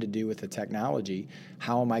asking them to do with the technology,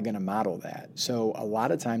 how am I going to model that? So a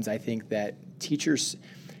lot of times I think that teachers,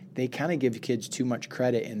 they kind of give kids too much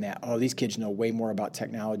credit in that, these kids know way more about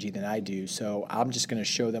technology than I do, so I'm just going to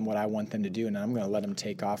show them what I want them to do, and I'm going to let them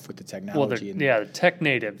take off with the technology. Well, they're tech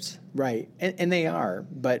natives. Right, and they are.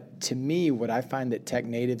 But to me, what I find that tech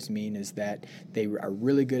natives mean is that they are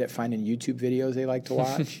really good at finding YouTube videos they like to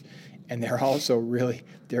watch, and they're also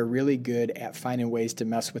really good at finding ways to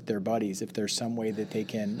mess with their buddies. If there's some way that they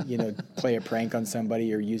can, play a prank on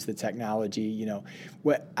somebody or use the technology,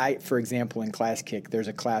 for example, in ClassKick, there's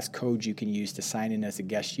a class code you can use to sign in as a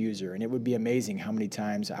guest user, and it would be amazing how many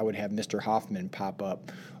times I would have Mr. Hoffman pop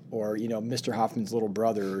up, or Mr. Hoffman's little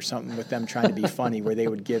brother, or something with them trying to be funny, where they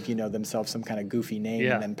would give themselves some kind of goofy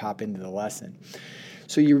name and then pop into the lesson.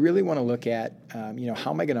 So you really want to look at, how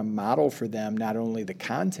am I going to model for them not only the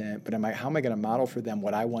content, but how am I going to model for them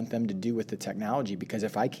what I want them to do with the technology? Because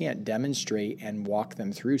if I can't demonstrate and walk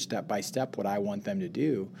them through step by step what I want them to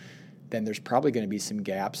do, then there's probably going to be some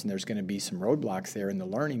gaps, and there's going to be some roadblocks there in the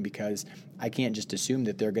learning, because I can't just assume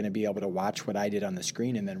that they're going to be able to watch what I did on the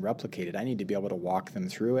screen and then replicate it. I need to be able to walk them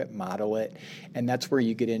through it, model it, and that's where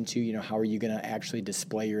you get into, how are you going to actually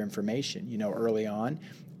display your information? Early on,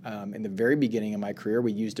 in the very beginning of my career,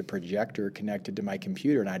 we used a projector connected to my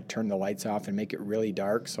computer, and I'd turn the lights off and make it really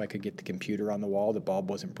dark so I could get the computer on the wall. The bulb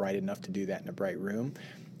wasn't bright enough to do that in a bright room.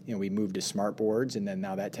 We moved to smart boards, and then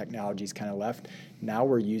now that technology's kind of left. Now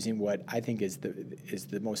we're using what I think is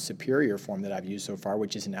the most superior form that I've used so far,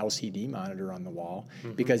 which is an LCD monitor on the wall,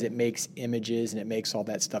 because it makes images and it makes all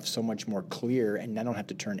that stuff so much more clear, and I don't have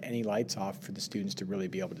to turn any lights off for the students to really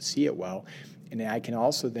be able to see it well. And I can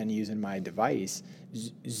also then use in my device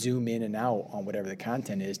zoom in and out on whatever the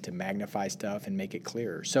content is to magnify stuff and make it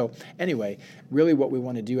clearer. So anyway, really what we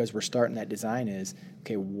want to do as we're starting that design is,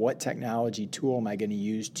 okay, what technology tool am I going to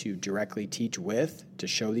use to directly teach with, to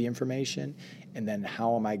show the information, and then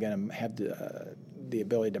how am I going to have the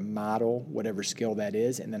ability to model whatever skill that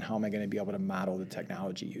is, and then how am I going to be able to model the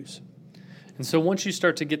technology use. And so once you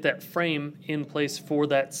start to get that frame in place for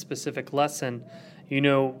that specific lesson,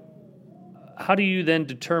 how do you then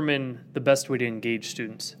determine the best way to engage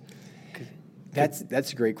students? That's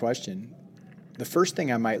a great question. The first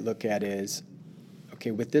thing I might look at is,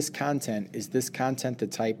 okay, with this content, is this content the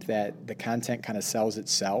type that the content kind of sells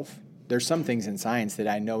itself? There's some things in science that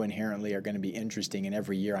I know inherently are going to be interesting, and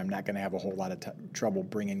every year I'm not going to have a whole lot of trouble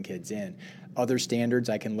bringing kids in. Other standards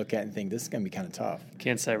I can look at and think, this is going to be kind of tough.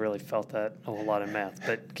 Can't say I really felt that a whole lot in math,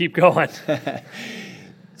 but keep going.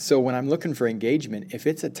 So when I'm looking for engagement, if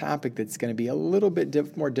it's a topic that's going to be a little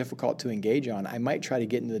bit more difficult to engage on, I might try to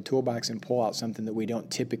get into the toolbox and pull out something that we don't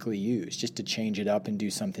typically use, just to change it up and do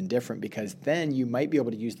something different, because then you might be able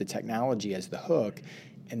to use the technology as the hook,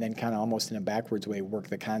 and then kind of almost in a backwards way work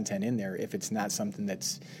the content in there if it's not something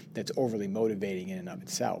that's overly motivating in and of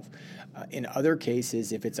itself. In other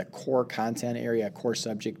cases, if it's a core content area, a core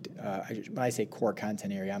subject, when I say core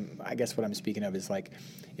content area, I guess what I'm speaking of is like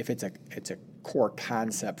if it's a core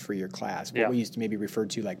concept for your class, what we used to maybe refer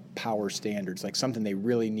to like power standards, like something they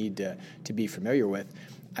really need to be familiar with.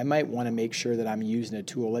 I might want to make sure that I'm using a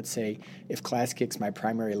tool. Let's say if ClassKick's my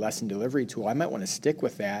primary lesson delivery tool, I might want to stick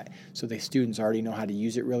with that so the students already know how to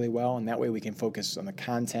use it really well, and that way we can focus on the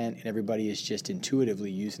content and everybody is just intuitively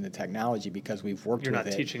using the technology because we've worked with it. You're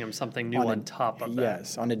not teaching them something new on top of that.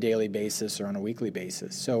 Yes, on a daily basis or on a weekly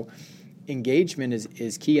basis. So engagement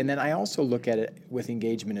is key. And then I also look at it with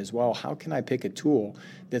engagement as well. How can I pick a tool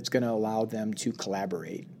that's going to allow them to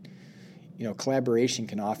collaborate? Collaboration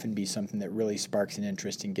can often be something that really sparks an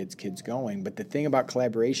interest and gets kids going. But the thing about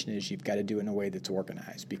collaboration is you've got to do it in a way that's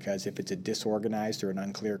organized, because if it's a disorganized or an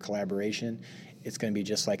unclear collaboration, it's going to be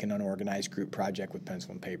just like an unorganized group project with pencil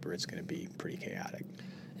and paper. It's going to be pretty chaotic.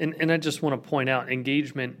 And I just want to point out,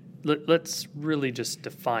 engagement, let's really just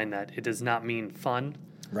define that. It does not mean fun.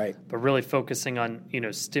 Right. But really focusing on,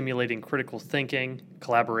 stimulating critical thinking,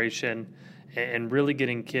 collaboration, and really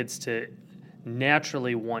getting kids to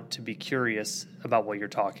naturally want to be curious about what you're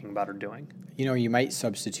talking about or doing. You might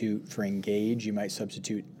substitute for engage, you might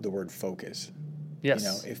substitute the word focus.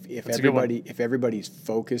 Yes. If everybody's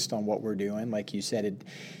focused on what we're doing, like you said,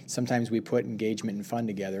 sometimes we put engagement and fun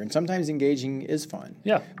together, and sometimes engaging is fun.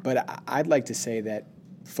 Yeah. But I'd like to say that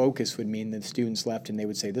focus would mean that students left and they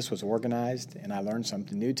would say, this was organized and I learned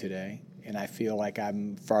something new today, and I feel like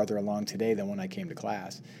I'm farther along today than when I came to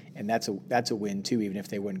class. And that's a win too, even if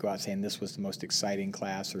they wouldn't go out saying this was the most exciting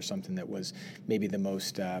class or something that was maybe the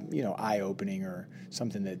most eye-opening or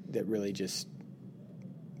something that really just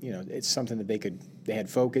it's something that they had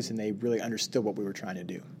focus and they really understood what we were trying to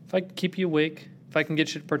do. If I can keep you awake, if I can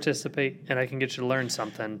get you to participate and I can get you to learn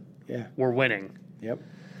something, we're winning. Yep.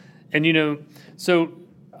 And so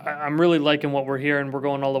I'm really liking what we're hearing. We're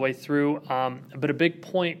going all the way through. But a big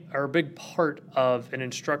point or a big part of an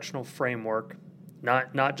instructional framework,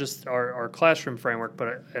 not just our classroom framework,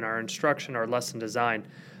 but in our instruction, our lesson design,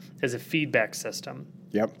 is a feedback system.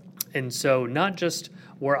 Yep. And so not just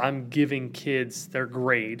where I'm giving kids their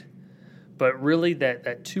grade, but really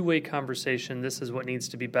that two-way conversation, this is what needs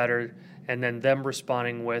to be better, and then them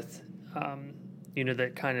responding with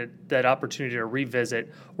that opportunity to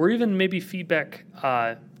revisit, or even maybe feedback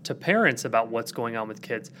to parents about what's going on with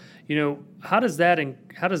kids. How does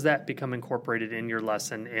that become incorporated in your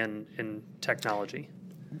lesson in technology?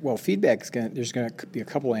 Well, there's going to be a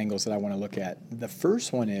couple angles that I want to look at. The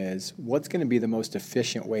first one is what's going to be the most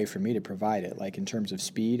efficient way for me to provide it, like in terms of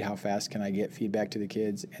speed, how fast can I get feedback to the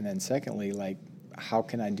kids? And then secondly, like how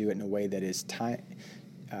can I do it in a way that is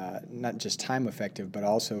not just time effective, but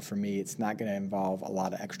also for me, it's not going to involve a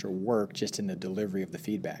lot of extra work just in the delivery of the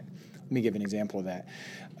feedback. Let me give an example of that.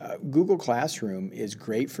 Google Classroom is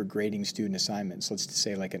great for grading student assignments. Let's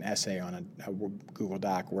say like an essay on a Google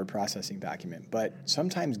Doc, word processing document. But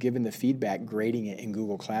sometimes given the feedback, grading it in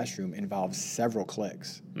Google Classroom involves several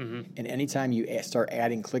clicks. Mm-hmm. And anytime you start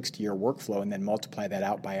adding clicks to your workflow and then multiply that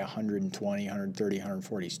out by 120, 130,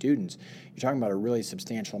 140 students, you're talking about a really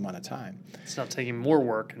substantial amount of time. It's not taking more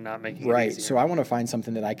work and not making it right. easier. So I want to find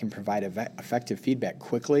something that I can provide effective feedback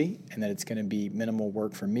quickly and that it's going to be minimal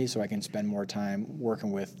work for me so I can spend more time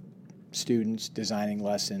working with students, designing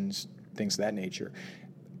lessons, things of that nature.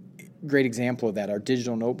 Great example of that are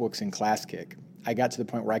digital notebooks in ClassKick. I got to the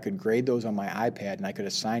point where I could grade those on my iPad and I could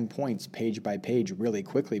assign points page by page really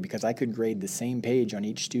quickly because I could grade the same page on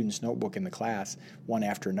each student's notebook in the class one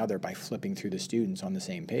after another by flipping through the students on the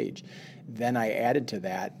same page. Then I added to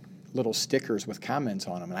that little stickers with comments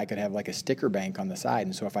on them, and I could have like a sticker bank on the side.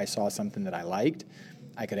 And so if I saw something that I liked,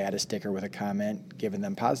 I could add a sticker with a comment giving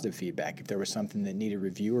them positive feedback. If there was something that needed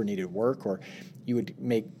review or needed work, or you would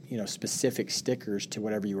make specific stickers to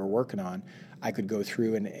whatever you were working on, I could go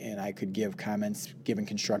through and I could give comments giving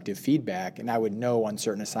constructive feedback, and I would know on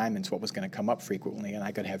certain assignments what was going to come up frequently, and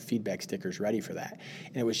I could have feedback stickers ready for that.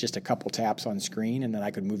 And it was just a couple taps on screen, and then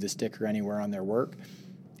I could move the sticker anywhere on their work.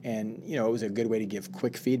 And, it was a good way to give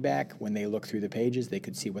quick feedback. When they look through the pages, they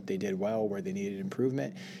could see what they did well, where they needed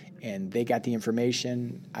improvement, and they got the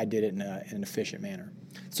information. I did it in an efficient manner.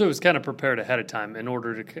 So it was kind of prepared ahead of time in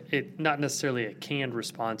order to, not necessarily a canned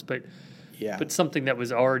response, but something that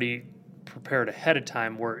was already prepared ahead of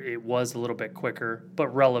time where it was a little bit quicker, but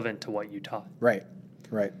relevant to what you taught. Right.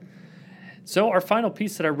 So our final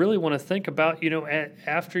piece that I really want to think about,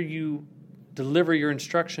 after you deliver your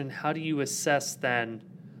instruction, how do you assess then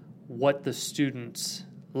what the students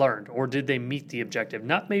learned, or did they meet the objective?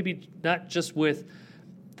 Not just with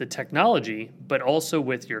the technology, but also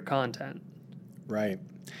with your content. Right.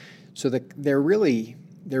 So they're really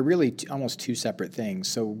almost two separate things.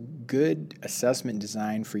 So good assessment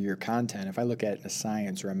design for your content, if I look at it in a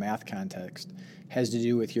science or a math context, has to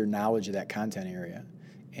do with your knowledge of that content area.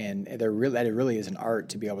 And that it really is an art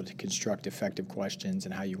to be able to construct effective questions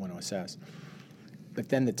and how you want to assess. But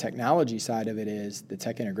then the technology side of it is, the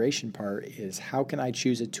tech integration part is, how can I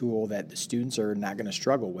choose a tool that the students are not going to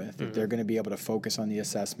struggle with, that they're going to be able to focus on the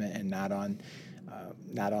assessment and not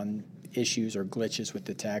on issues or glitches with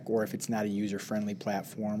the tech, or if it's not a user-friendly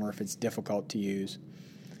platform, or if it's difficult to use.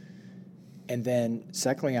 And then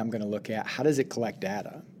secondly, I'm going to look at, how does it collect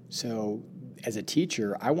data? So as a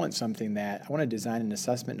teacher, I want to design an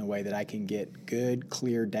assessment in a way that I can get good,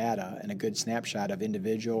 clear data and a good snapshot of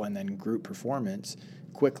individual and then group performance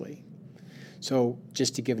quickly. So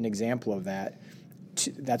just to give an example of that,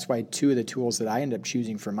 that's why two of the tools that I end up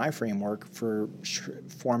choosing for my framework for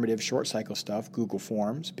formative short cycle stuff, Google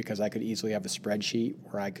Forms, because I could easily have a spreadsheet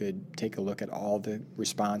where I could take a look at all the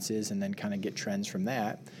responses and then kind of get trends from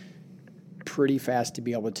that. Pretty fast to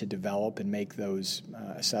be able to develop and make those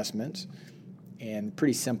assessments, and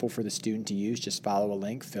pretty simple for the student to use. Just follow a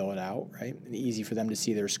link, fill it out, right? And easy for them to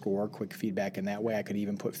see their score, quick feedback in that way. I could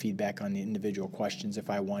even put feedback on the individual questions if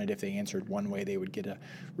I wanted. If they answered one way, they would get a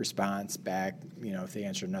response back. If they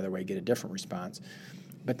answered another way, get a different response.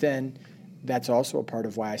 But then that's also a part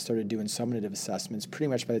of why I started doing summative assessments. Pretty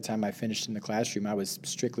much by the time I finished in the classroom, I was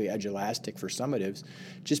strictly Edulastic for summatives,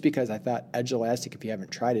 just because I thought Edulastic, if you haven't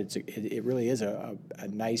tried it, it really is a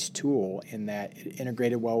nice tool in that it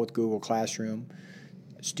integrated well with Google Classroom.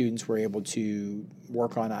 Students were able to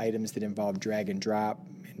work on items that involved drag and drop,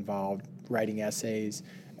 involved writing essays,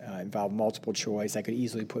 involved multiple choice. I could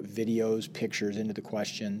easily put videos, pictures into the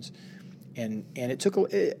questions. And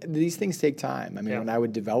these things take time. I mean, when I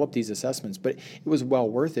would develop these assessments, but it was well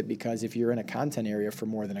worth it, because if you're in a content area for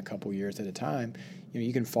more than a couple years at a time,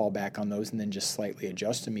 you can fall back on those and then just slightly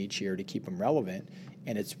adjust them each year to keep them relevant,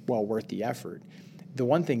 and it's well worth the effort. The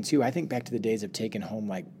one thing too, I think back to the days of taking home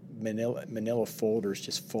like manila folders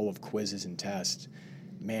just full of quizzes and tests.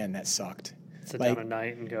 Man, that sucked. Sit down at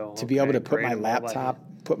night and go. To be able to put my laptop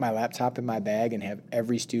in my bag and have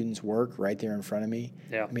every student's work right there in front of me.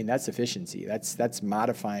 Yeah. I mean, that's efficiency. That's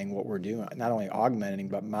modifying what we're doing, not only augmenting,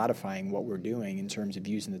 but modifying what we're doing in terms of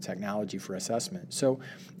using the technology for assessment. So,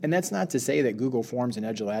 and that's not to say that Google Forms and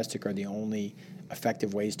Edulastic are the only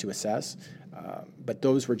effective ways to assess, but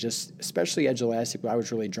those were just, especially Edulastic, I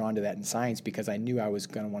was really drawn to that in science because I knew I was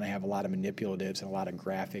going to want to have a lot of manipulatives and a lot of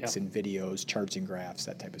graphics and videos, charts and graphs,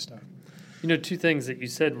 that type of stuff. Two things that you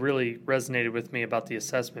said really resonated with me about the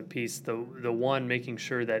assessment piece. The one, making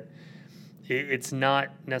sure that it's not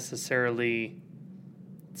necessarily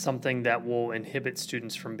something that will inhibit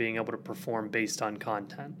students from being able to perform based on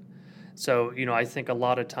content. So, I think a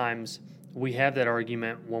lot of times we have that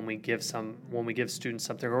argument when we give students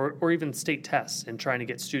something, or even state tests, and trying to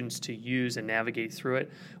get students to use and navigate through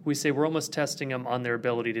it. We say we're almost testing them on their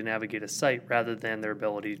ability to navigate a site rather than their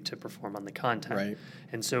ability to perform on the content. Right.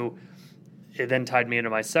 And so it then tied me into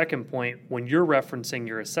my second point. When you're referencing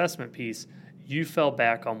your assessment piece, you fell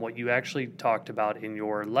back on what you actually talked about in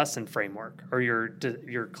your lesson framework or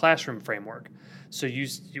your classroom framework. So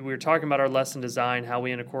we were talking about our lesson design, how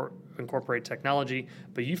we incorporate technology,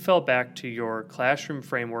 but you fell back to your classroom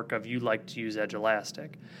framework of you like to use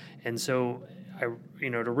Edulastic. And so, to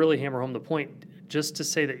really hammer home the point, just to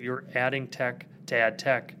say that you're adding tech to add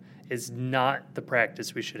tech is not the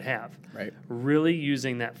practice we should have. Right. Really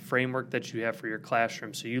using that framework that you have for your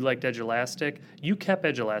classroom. So you liked Edulastic. You kept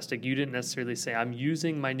Edulastic. You didn't necessarily say, I'm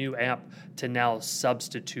using my new app to now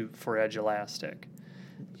substitute for Edulastic.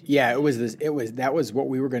 Yeah, that was what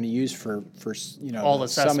we were going to use for all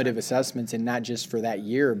summative assessments, and not just for that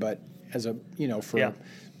year, but as a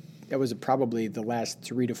that was probably the last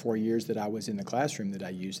 3 to 4 years that I was in the classroom that I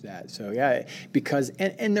used that. So yeah, because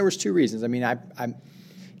and there was two reasons. I mean,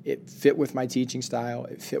 it fit with my teaching style.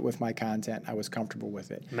 It fit with my content. I was comfortable with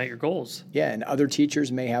it. Met your goals. Yeah, and other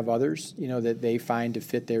teachers may have others, that they find to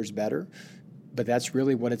fit theirs better. But that's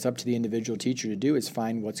really what it's up to the individual teacher to do, is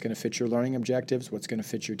find what's going to fit your learning objectives, what's going to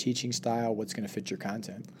fit your teaching style, what's going to fit your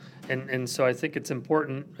content. And so I think it's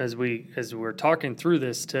important as we're talking through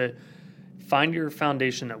this to find your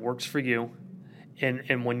foundation that works for you.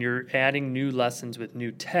 And when you're adding new lessons with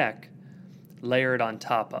new tech, layer it on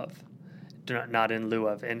top of. Not in lieu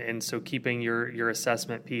of. And so keeping your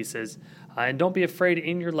assessment pieces. And don't be afraid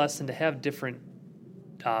in your lesson to have different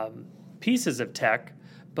pieces of tech,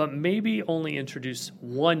 but maybe only introduce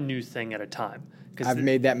one new thing at a time. I've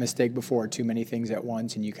made that mistake before, too many things at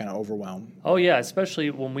once, and you kind of overwhelm. Oh, yeah, especially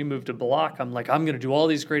when we moved to Block. I'm like, I'm going to do all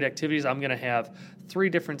these great activities. I'm going to have 3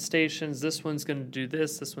 different stations. This one's going to do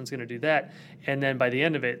this one's going to do that. And then by the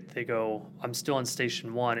end of it, they go, I'm still on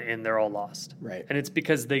station 1, and they're all lost. Right. And it's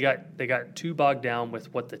because they got too bogged down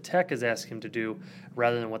with what the tech is asking them to do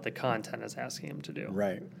rather than what the content is asking them to do.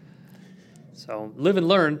 Right. So live and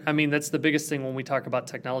learn. I mean, that's the biggest thing when we talk about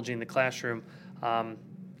technology in the classroom.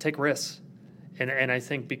 Take risks. And I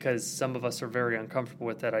think because some of us are very uncomfortable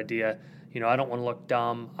with that idea, I don't want to look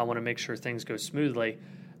dumb. I want to make sure things go smoothly.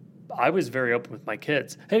 I was very open with my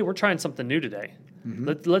kids. Hey, we're trying something new today.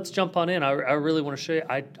 Mm-hmm. Let's jump on in. I really want to show you.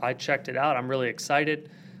 I checked it out. I'm really excited.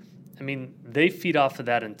 I mean, they feed off of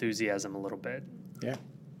that enthusiasm a little bit. Yeah.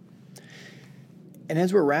 And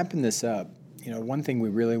as we're wrapping this up, one thing we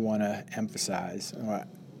really want to emphasize,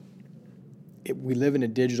 we live in a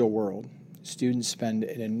digital world. Students spend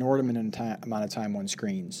an inordinate amount of time on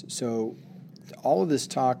screens. So all of this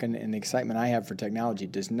talk and the excitement I have for technology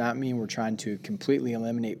does not mean we're trying to completely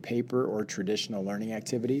eliminate paper or traditional learning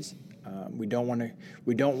activities. We don't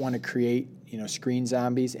want to create screen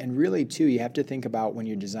zombies. And really, too, you have to think about when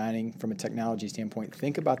you're designing from a technology standpoint,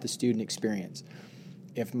 think about the student experience.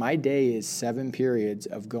 If my day is 7 periods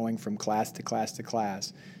of going from class to class to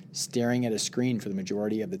class, staring at a screen for the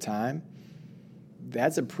majority of the time,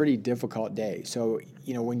 that's a pretty difficult day. So,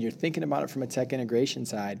 when you're thinking about it from a tech integration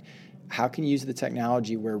side, how can you use the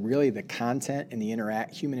technology where really the content and the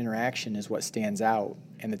human interaction is what stands out,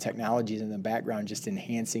 and the technology is in the background just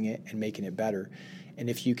enhancing it and making it better? And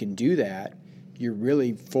if you can do that, you're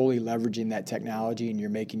really fully leveraging that technology, and you're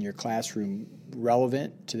making your classroom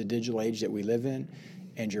relevant to the digital age that we live in,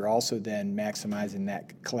 and you're also then maximizing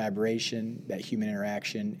that collaboration, that human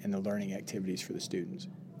interaction, and the learning activities for the students.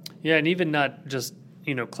 Yeah, and even not just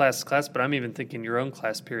class, but I'm even thinking your own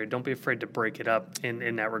class period. Don't be afraid to break it up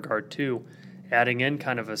in that regard too. Adding in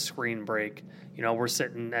kind of a screen break. We're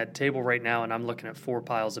sitting at table right now, and I'm looking at 4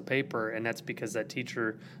 piles of paper, and that's because that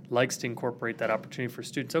teacher likes to incorporate that opportunity for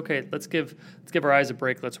students. Okay, let's give our eyes a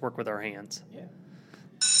break. Let's work with our hands. Yeah.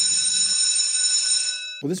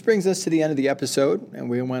 Well, this brings us to the end of the episode, and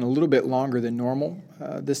we went a little bit longer than normal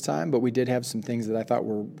this time, but we did have some things that I thought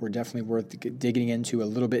were definitely worth digging into a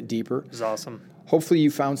little bit deeper. It was awesome. Hopefully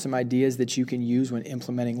you found some ideas that you can use when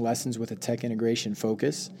implementing lessons with a tech integration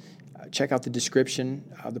focus. Check out the description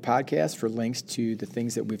of the podcast for links to the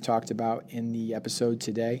things that we've talked about in the episode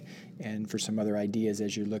today, and for some other ideas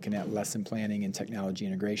as you're looking at lesson planning and technology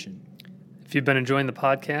integration. If you've been enjoying the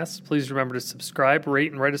podcast, please remember to subscribe,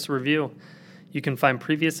 rate, and write us a review. You can find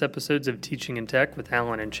previous episodes of Teaching in Tech with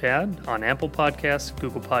Alan and Chad on Apple Podcasts,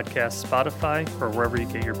 Google Podcasts, Spotify, or wherever you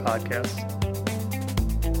get your podcasts.